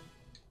way, right?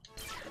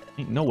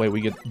 Ain't no way we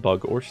get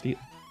bug or steal.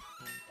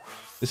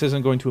 This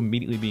isn't going to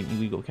immediately be an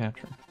illegal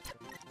capture.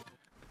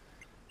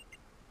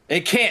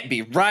 It can't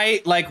be,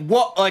 right? Like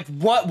what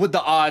would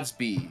the odds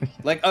be?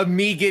 Like of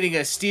me getting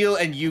a steal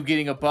and you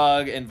getting a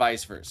bug and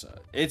vice versa.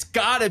 It's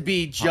gotta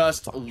be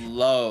just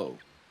low.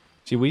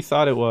 See, we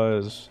thought it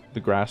was the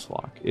grass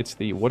lock. It's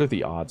the what are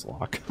the odds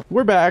lock.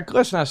 We're back.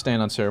 Let's not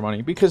stand on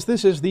ceremony because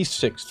this is the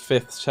 6th,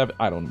 5th, 7th.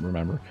 I don't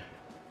remember.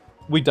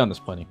 We've done this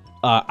plenty.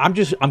 I'm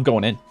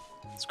going in.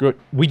 Screw it.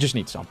 We just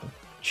need something.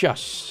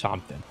 Just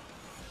something.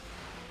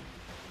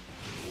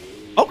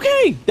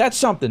 Okay, that's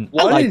something.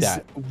 I like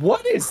that.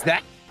 What is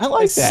that? I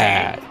like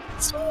that.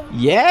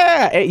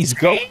 Yeah, he's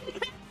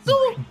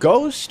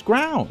ghost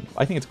ground.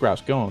 I think it's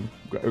grouse ground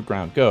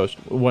ghost.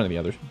 One of the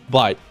others.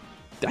 But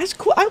that's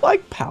cool. I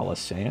like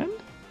Palisand.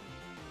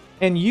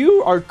 And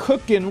you are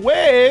cooking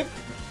with...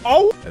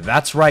 Oh!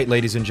 That's right,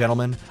 ladies and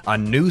gentlemen. A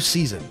new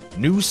season,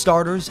 new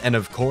starters, and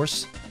of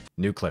course,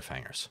 new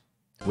cliffhangers.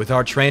 With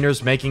our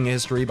trainers making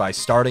history by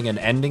starting and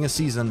ending a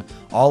season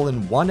all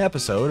in one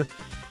episode,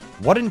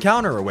 what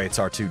encounter awaits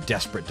our two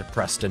desperate,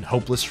 depressed, and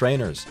hopeless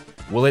trainers?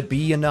 Will it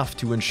be enough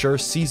to ensure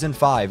Season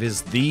 5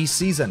 is the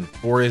season,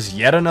 or is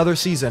yet another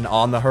season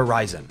on the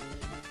horizon?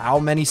 How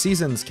many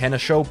seasons can a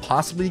show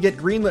possibly get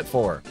greenlit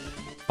for?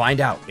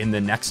 Find out in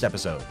the next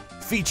episode.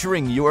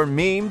 Featuring your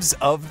memes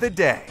of the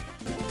day.